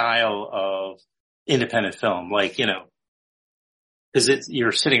style of independent film, because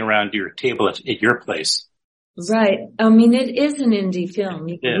you're sitting around your table at your place. Right. I mean, it is an indie film.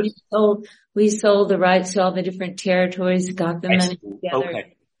 We sold the rights to all the different territories, got the money together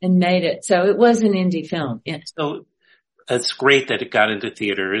and made it. So it was an indie film. Yeah. So it's great that it got into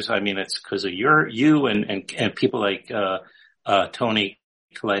theaters. I mean, it's because of you and people like, Tony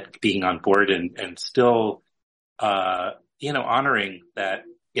Collette being on board and still, honoring that,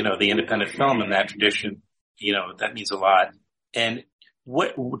 the independent film and that tradition, that means a lot. And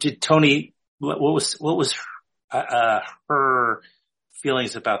what did Tony, what was her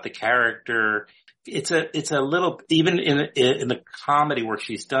feelings about the character? It's a little, even in the comedy work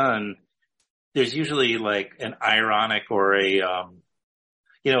she's done, there's usually like an ironic or a,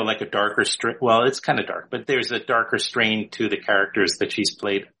 like a darker strain. Well, it's kind of dark, but there's a darker strain to the characters that she's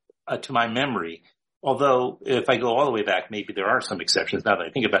played, to my memory. Although if I go all the way back, maybe there are some exceptions now that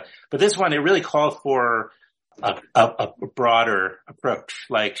I think about it. But this one, it really calls for a broader approach.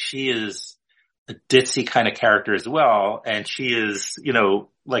 Like, she is a ditzy kind of character as well. And she is,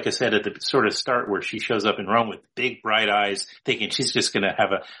 like I said at the sort of start where she shows up in Rome with big bright eyes, thinking she's just going to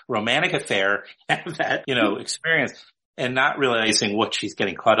have a romantic affair, have that, experience, and not realizing what she's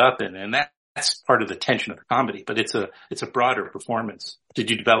getting caught up in. And that's part of the tension of the comedy, but it's a broader performance.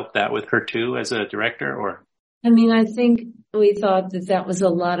 Did you develop that with her too as a director, or? I mean, I think we thought that was a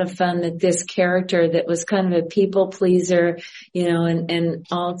lot of fun, that this character that was kind of a people pleaser, and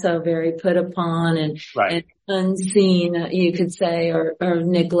also very put upon and unseen, you could say, or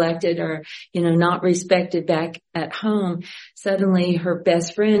neglected or, not respected back at home. Suddenly her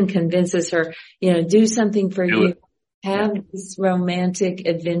best friend convinces her, do something for you. have this romantic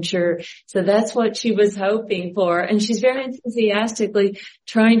adventure. So that's what she was hoping for. And she's very enthusiastically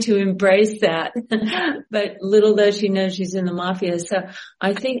trying to embrace that. But little does she know she's in the mafia. So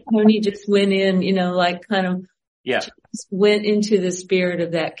I think Tony just went in, went into the spirit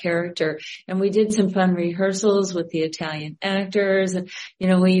of that character. And we did some fun rehearsals with the Italian actors. And,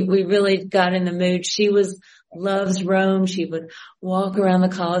 we really got in the mood. She loves Rome. She would walk around the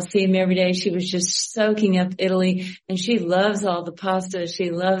Colosseum every day. She was just soaking up Italy, and she loves all the pasta. She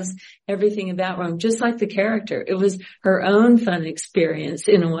loves everything about Rome, just like the character. It was her own fun experience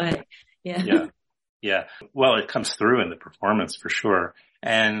in a way. Yeah. Well, it comes through in the performance for sure.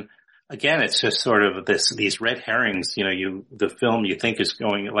 And again, it's just sort of these red herrings, the film you think is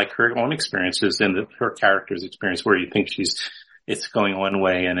going like her own experiences and her character's experience, where you think it's going one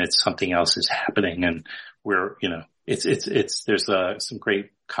way and it's something else is happening. And where, there's some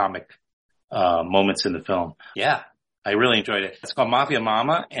great comic, moments in the film. Yeah. I really enjoyed it. It's called Mafia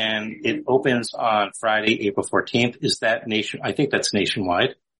Mama, and it opens on Friday, April 14th. Is that I think that's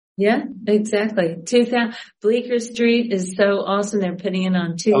nationwide. Yeah, exactly. 2000 Bleecker Street is so awesome. They're putting it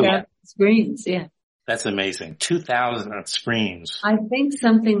on 2,000 screens. Yeah. That's amazing. 2,000 screens. I think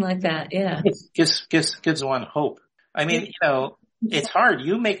something like that. Yeah. Gives one hope. I mean, it's hard.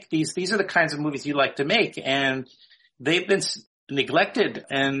 You make these are the kinds of movies you like to make, and they've been neglected.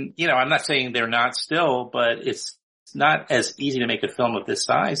 And, I'm not saying they're not still, but it's not as easy to make a film of this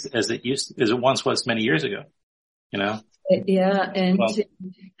size as it once was many years ago, Yeah. And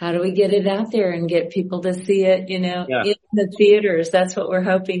how do we get it out there and get people to see it, in the theaters? That's what we're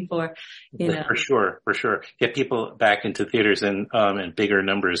hoping for, For sure. Get people back into theaters in bigger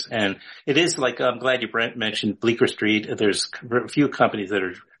numbers. And it is like, I'm glad you mentioned Bleecker Street. There's a few companies that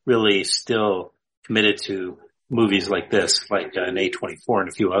are really still committed to movies like this, like an A24 and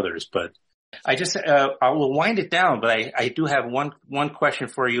a few others. But I will wind it down, but I do have one question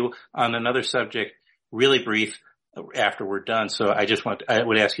for you on another subject, really brief, after we're done. So I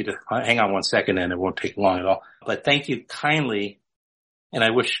would ask you to hang on 1 second, and it won't take long at all. But thank you kindly. And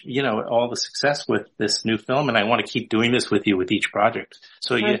I wish, all the success with this new film. And I want to keep doing this with you with each project.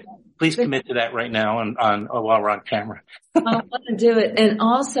 So please commit to that right now while we're on camera. I want to do it. And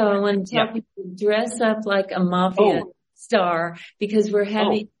also I want to tell people to dress up like a mafia star, because we're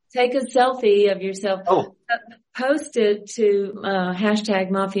having, take a selfie of yourself. Post it to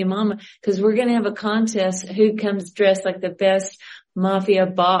hashtag Mafia Mama, because we're going to have a contest who comes dressed like the best mafia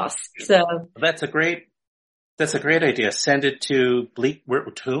boss. So that's a great idea. Send it to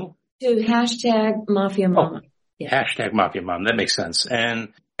to hashtag Mafia Mama. Hashtag Mafia Mama. That makes sense. And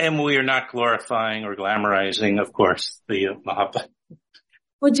we are not glorifying or glamorizing, of course, the mob.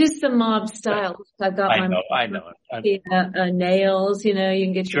 Well, just the mob style. I've got I know. Nails, you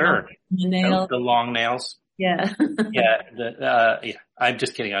can get your nails. The long nails. Yeah. I'm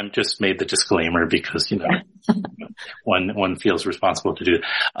just kidding. I'm just made the disclaimer because, one feels responsible to do it.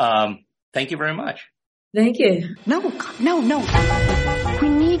 Thank you very much. Thank you. No. We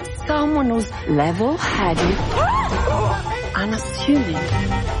need someone who's level-headed, unassuming,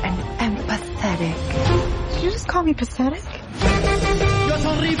 and empathetic. Did you just call me pathetic?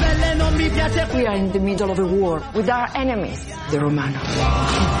 We are in the middle of a war with our enemies, the Romanos.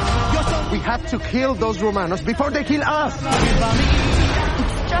 We have to kill those Romanos before they kill us.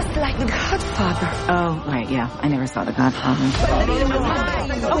 It's just like The Godfather. Oh, right, yeah. I never saw The Godfather.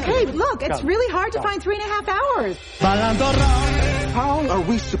 Okay, look, it's really hard to find 3.5 hours. How are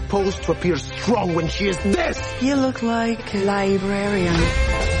we supposed to appear strong when she is this? You look like a librarian.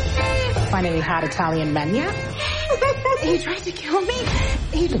 Find any hot Italian men yet? Are you trying to kill me?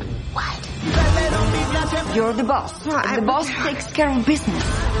 What? You're the boss. The boss takes care of business.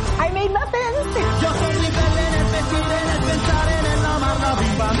 I made muffins.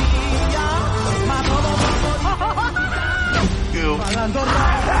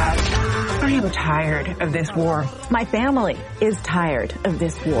 I am tired of this war. My family is tired of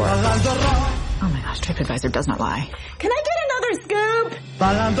this war. Oh my gosh, TripAdvisor does not lie. Can I get another scoop?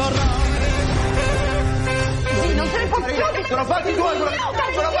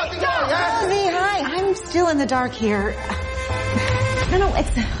 Hi, I'm still in the dark here. No,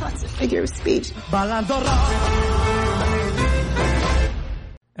 it's a figure of speech.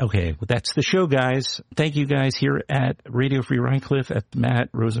 Okay, well, that's the show, guys. Thank you guys here at Radio Free Rhinecliff, at Matt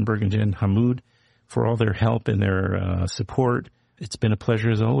Rosenberg and Jen Hammoud for all their help and their support. It's been a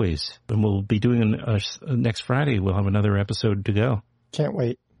pleasure as always. And we'll be doing next Friday. We'll have another episode to go. Can't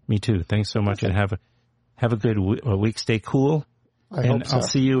wait. Me too. Thanks so much, and have a good week. Stay cool. I hope so. I'll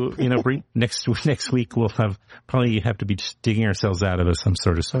see you, next week. We'll probably have to be just digging ourselves out of some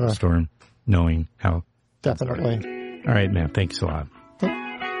sort of storm, knowing how. Definitely. All right, man. Thanks a lot.